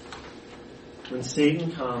 When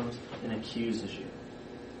Satan comes and accuses you.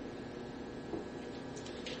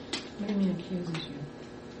 What do you mean accuses you?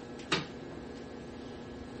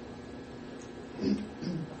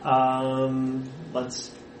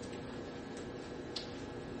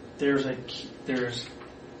 There's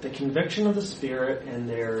the conviction of the Spirit, and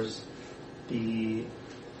there's the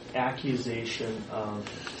accusation of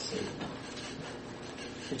Satan.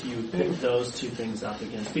 If you pick those two things up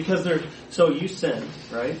against, because so you sin,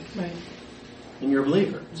 right? Right. And you're a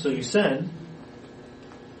believer. So you sin,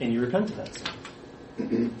 and you repent of that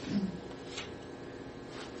sin.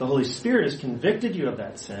 The Holy Spirit has convicted you of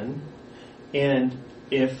that sin. And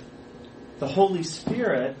if the Holy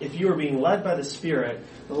Spirit, if you are being led by the Spirit,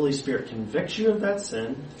 the Holy Spirit convicts you of that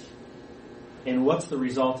sin. And what's the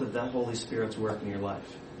result of that Holy Spirit's work in your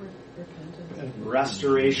life?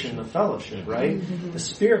 Restoration of fellowship, right? The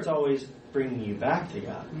Spirit's always bringing you back to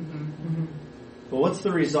God. But what's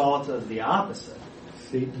the result of the opposite?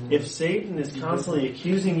 Satan. If Satan is constantly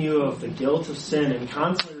accusing you of the guilt of sin and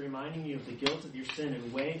constantly reminding you of the guilt of your sin,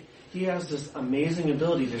 and he has this amazing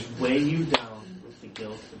ability to just weigh you down with the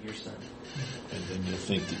guilt of your sin. And then you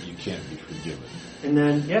think that you can't be forgiven. And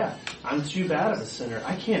then, I'm too bad of a sinner.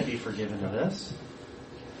 I can't be forgiven of this.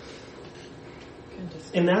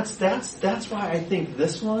 And that's why I think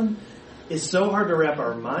this one is so hard to wrap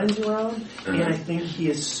our minds around, and I think he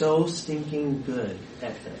is so stinking good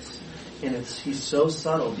at this. And he's so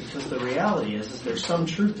subtle, because the reality is there's some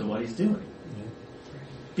truth to what he's doing.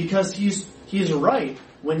 Because he's right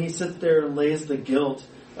when he sits there and lays the guilt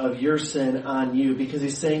of your sin on you, because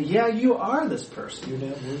he's saying, yeah, you are this person. You're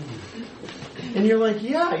not worthy. And you're like,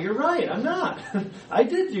 yeah, you're right, I'm not. I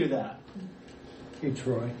did do that. Hey,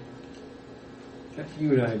 Troy.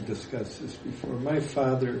 You and I have discussed this before. My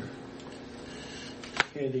father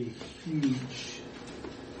had a huge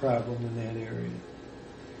problem in that area.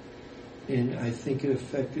 And I think it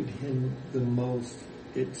affected him the most.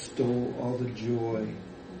 It stole all the joy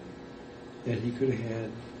that he could have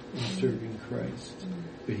had in serving Christ.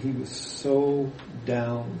 But he was so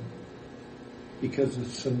down because of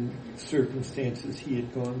some circumstances he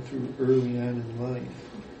had gone through early on in life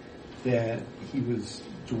that he was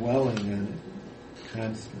dwelling on it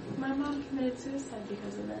constantly. My mom committed suicide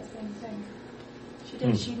because of that same thing. She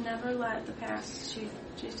did. She never let the past. She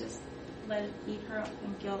just let it eat her up,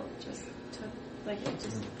 and guilt just took, it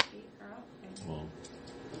just ate her up.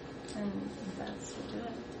 And that's what did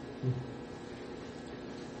it.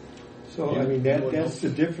 So, I mean, that's the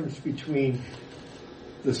difference between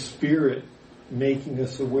the Spirit making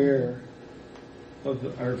us aware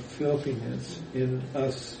of our filthiness and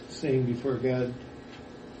us saying before God,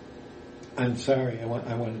 I'm sorry, I want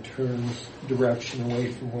to turn direction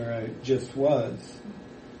away from where I just was.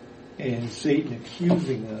 And Satan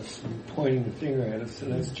accusing us and pointing the finger at us,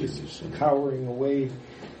 and us just cowering away,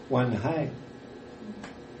 wanting to hide.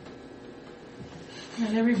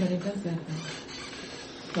 Not everybody does that,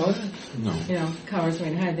 though. Oh, No. Cowards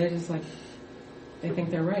away and hide. They're just they think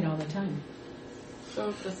they're right all the time. So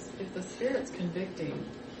if the Spirit's convicting,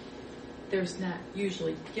 there's not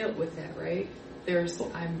usually guilt with that, right? There's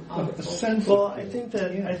a sense. Well, I think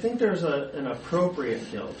there's an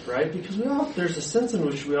appropriate guilt, right? Because there's a sense in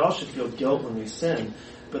which we all should feel guilt when we sin,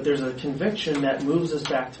 but there's a conviction that moves us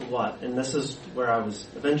back to what? And this is where I was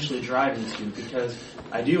eventually driving to, because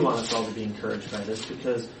I do want us all to be encouraged by this,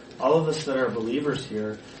 because all of us that are believers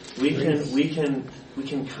here, we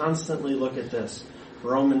can constantly look at this.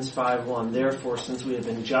 Romans 5:1. Therefore, since we have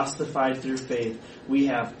been justified through faith, we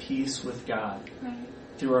have peace with God. Right.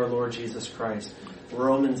 Through our Lord Jesus Christ.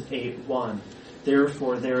 Romans 8:1.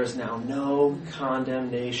 Therefore there is now no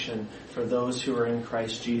condemnation for those who are in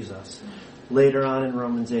Christ Jesus. Later on in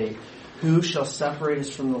Romans 8, who shall separate us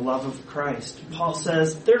from the love of Christ? Paul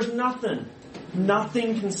says, there's nothing.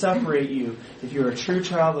 Nothing can separate you if you're a true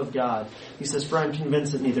child of God. He says, for I'm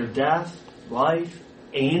convinced that neither death, life,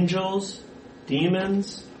 angels,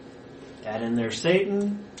 demons, add in there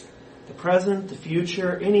Satan, the present, the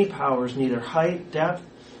future, any powers, neither height, depth,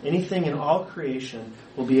 anything in all creation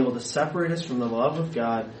will be able to separate us from the love of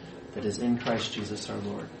God that is in Christ Jesus our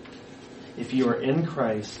Lord. If you are in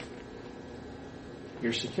Christ,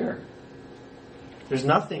 you're secure. There's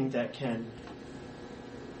nothing that can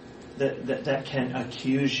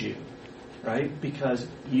accuse you, right? Because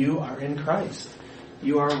you are in Christ.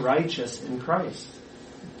 You are righteous in Christ.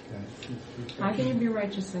 How can you be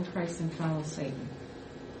righteous in Christ and follow Satan?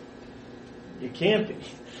 You can't be.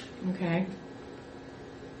 Okay?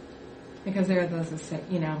 Because there are those that say,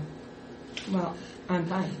 well, I'm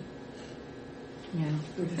fine.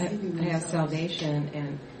 I have salvation,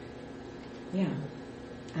 and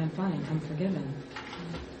I'm fine. I'm forgiven.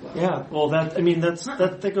 Yeah, well,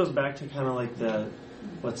 that goes back to kind of like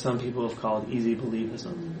what some people have called easy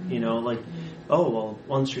believism. Oh, well,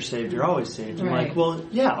 once you're saved, you're always saved. And right. Like, well,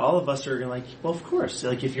 yeah, all of us are like, well, of course.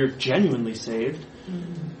 Like, if you're genuinely saved,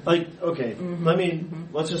 let's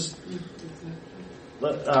just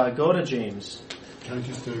go to James. Can I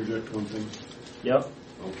just interject one thing? Yep.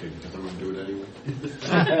 Okay, because I'm going to do it anyway.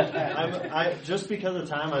 Just because of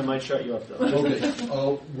time, I might shut you up, though. Okay. As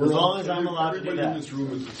long as I'm allowed to do everybody that. in this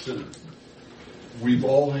room is a sinner. We've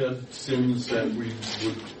all had sins that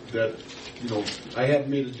I have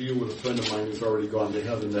made a deal with a friend of mine who's already gone to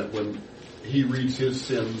heaven that when he reads his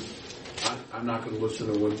sins, I'm not going to listen,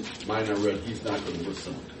 and when mine are read, he's not going to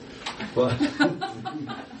listen.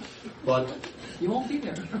 But You won't be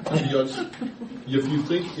there. because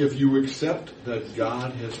if you accept that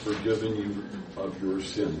God has forgiven you of your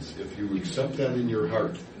sins, if you accept that in your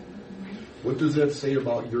heart, what does that say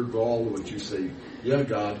about your gall when you say, yeah,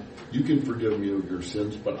 God, you can forgive me of your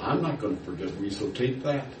sins, but I'm not going to forgive me, so take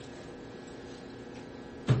that.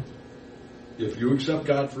 If you accept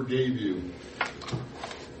God forgave you,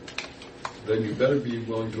 then you better be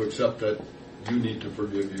willing to accept that you need to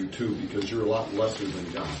forgive you too, because you're a lot lesser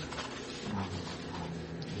than God.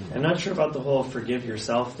 I'm not sure about the whole forgive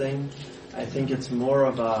yourself thing. I think it's more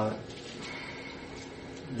of a,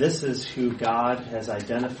 this is who God has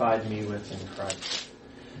identified me with in Christ.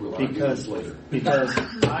 We'll Because later.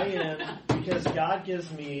 because God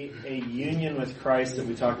gives me a union with Christ that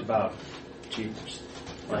we talked about,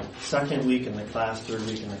 like second week in the class, third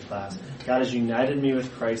week in the class. God has united me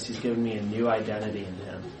with Christ. He's given me a new identity in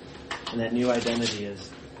Him, and that new identity is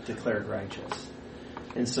declared righteous.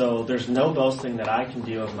 And so there's no boasting that I can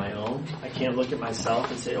do of my own. I can't look at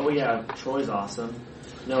myself and say, "Oh yeah, Troy's awesome."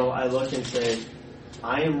 No, I look and say,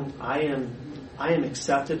 I am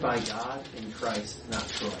accepted by God in Christ, not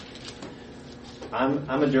Troy.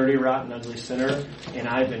 I'm a dirty, rotten, ugly sinner, and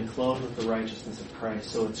I've been clothed with the righteousness of Christ.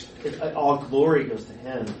 So all glory goes to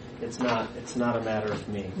Him. It's not a matter of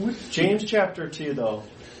me. James chapter 2, though,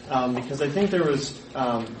 because I think there was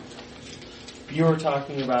you were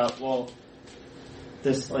talking about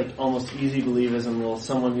this like almost easy believism. Well,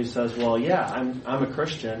 someone who says, "Well, yeah, I'm a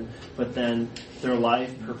Christian," but then their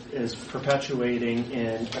life is perpetuating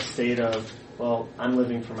in a state of, well, I'm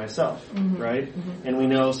living for myself, right? Mm-hmm. And we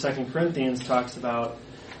know 2 Corinthians talks about,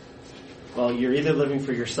 well, you're either living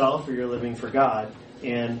for yourself or you're living for God.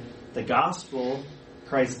 And the gospel,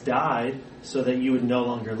 Christ died so that you would no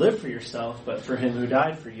longer live for yourself, but for Him who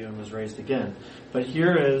died for you and was raised again. But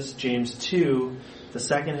here is James 2, the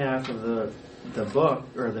second half of the book,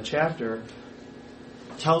 or the chapter,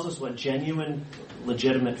 tells us what genuine,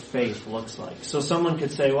 legitimate faith looks like. So someone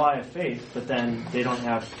could say, well, I have faith, but then they don't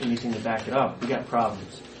have anything to back it up. We got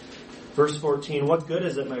problems. Verse 14, what good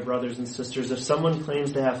is it, my brothers and sisters, if someone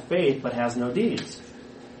claims to have faith but has no deeds?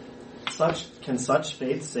 Can such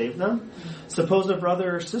faith save them? Suppose a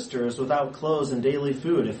brother or sister is without clothes and daily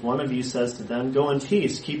food. If one of you says to them, go in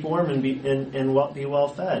peace, keep warm and be well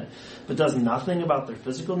fed, but does nothing about their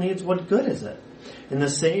physical needs, what good is it? In the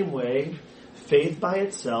same way, faith by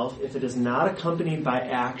itself, if it is not accompanied by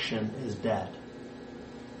action, is dead.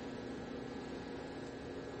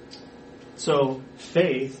 So,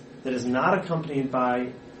 faith that is not accompanied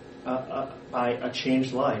by a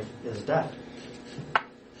changed life is dead.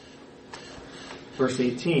 Verse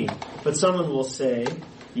 18, but someone will say,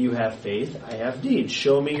 you have faith, I have deeds.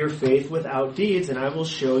 Show me your faith without deeds, and I will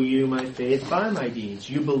show you my faith by my deeds.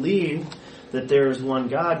 You believe that there is one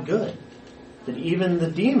God, good. That even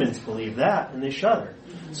the demons believe that, and they shudder.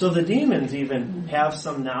 So the demons even have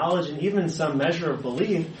some knowledge and even some measure of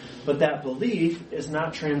belief, but that belief is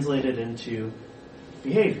not translated into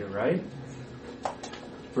behavior, right?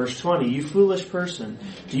 Verse 20, you foolish person,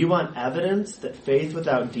 do you want evidence that faith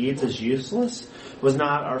without deeds is useless? Was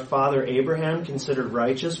not our father Abraham considered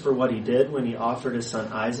righteous for what he did when he offered his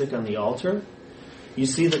son Isaac on the altar? You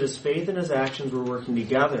see that his faith and his actions were working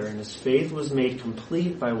together, and his faith was made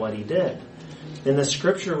complete by what he did. Then the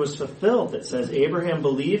scripture was fulfilled that says Abraham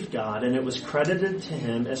believed God, and it was credited to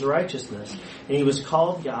him as righteousness, and he was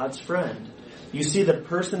called God's friend. You see that a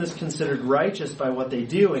person is considered righteous by what they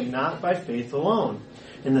do and not by faith alone.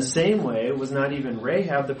 In the same way, was not even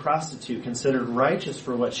Rahab the prostitute considered righteous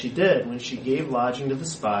for what she did when she gave lodging to the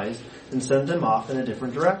spies and sent them off in a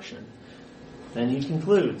different direction? Then he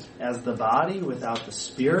concludes, as the body without the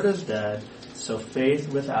spirit is dead, so faith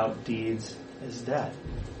without deeds is dead.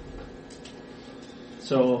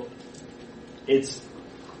 So it's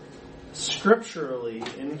scripturally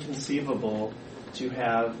inconceivable to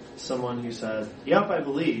have someone who says, yep, I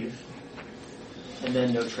believe, and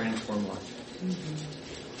then no transformed life. Mm-hmm.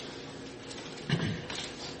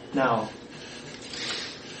 Now,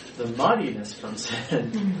 the muddiness comes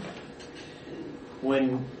in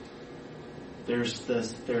when there's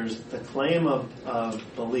the claim of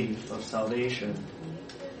belief, of salvation,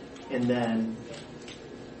 and then,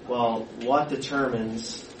 well, what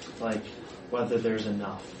determines, like, whether there's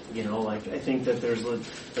enough? You know, like, I think that there's,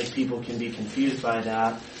 like, people can be confused by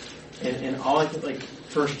that, and all I think, like,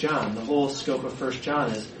 1 John, the whole scope of 1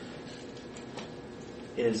 John is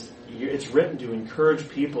it's written to encourage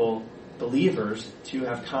people, believers, to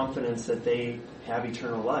have confidence that they have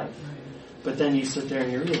eternal life. But then you sit there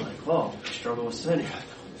and you read like, oh, I struggle with sin. You're like,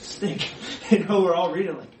 oh, stink. You know, we're all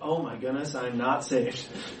reading like, oh my goodness, I'm not saved.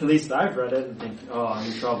 At least I've read it and think, oh,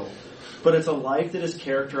 I'm in trouble. But it's a life that is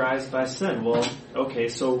characterized by sin. Well, okay,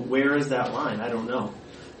 so where is that line? I don't know.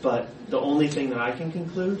 But the only thing that I can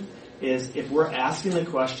conclude is if we're asking the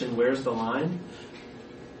question, where's the line?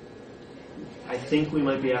 I think we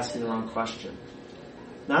might be asking the wrong question.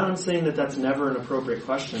 Not I'm saying that that's never an appropriate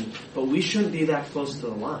question, but we shouldn't be that close to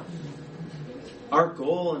the line. Our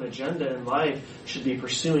goal and agenda in life should be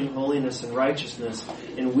pursuing holiness and righteousness,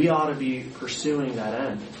 and we ought to be pursuing that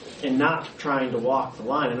end and not trying to walk the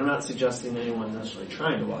line. And I'm not suggesting anyone necessarily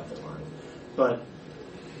trying to walk the line, but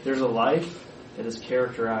there's a life that is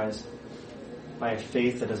characterized by a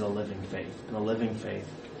faith that is a living faith, and a living faith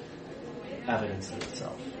evidences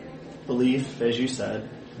itself. Belief, as you said,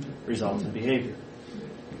 results in behavior.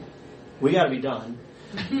 We got to be done.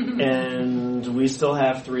 And we still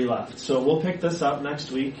have 3 left. So we'll pick this up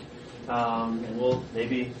next week. And we'll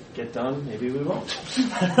maybe get done, maybe we won't.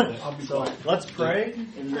 So let's pray,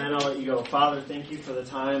 and then I'll let you go. Father, thank you for the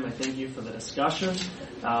time. I thank you for the discussion.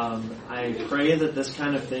 I pray that this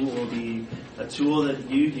kind of thing will be a tool that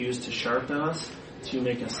you use to sharpen us, to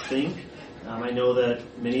make us think. I know that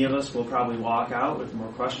many of us will probably walk out with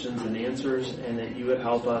more questions than answers, and that you would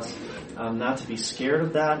help us not to be scared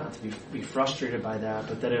of that, not to be frustrated by that,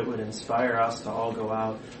 but that it would inspire us to all go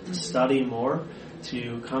out, to study more,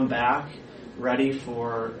 to come back ready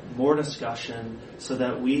for more discussion so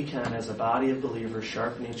that we can, as a body of believers,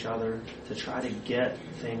 sharpen each other to try to get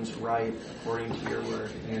things right according to your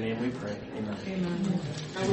word. In your name we pray. Amen. Amen.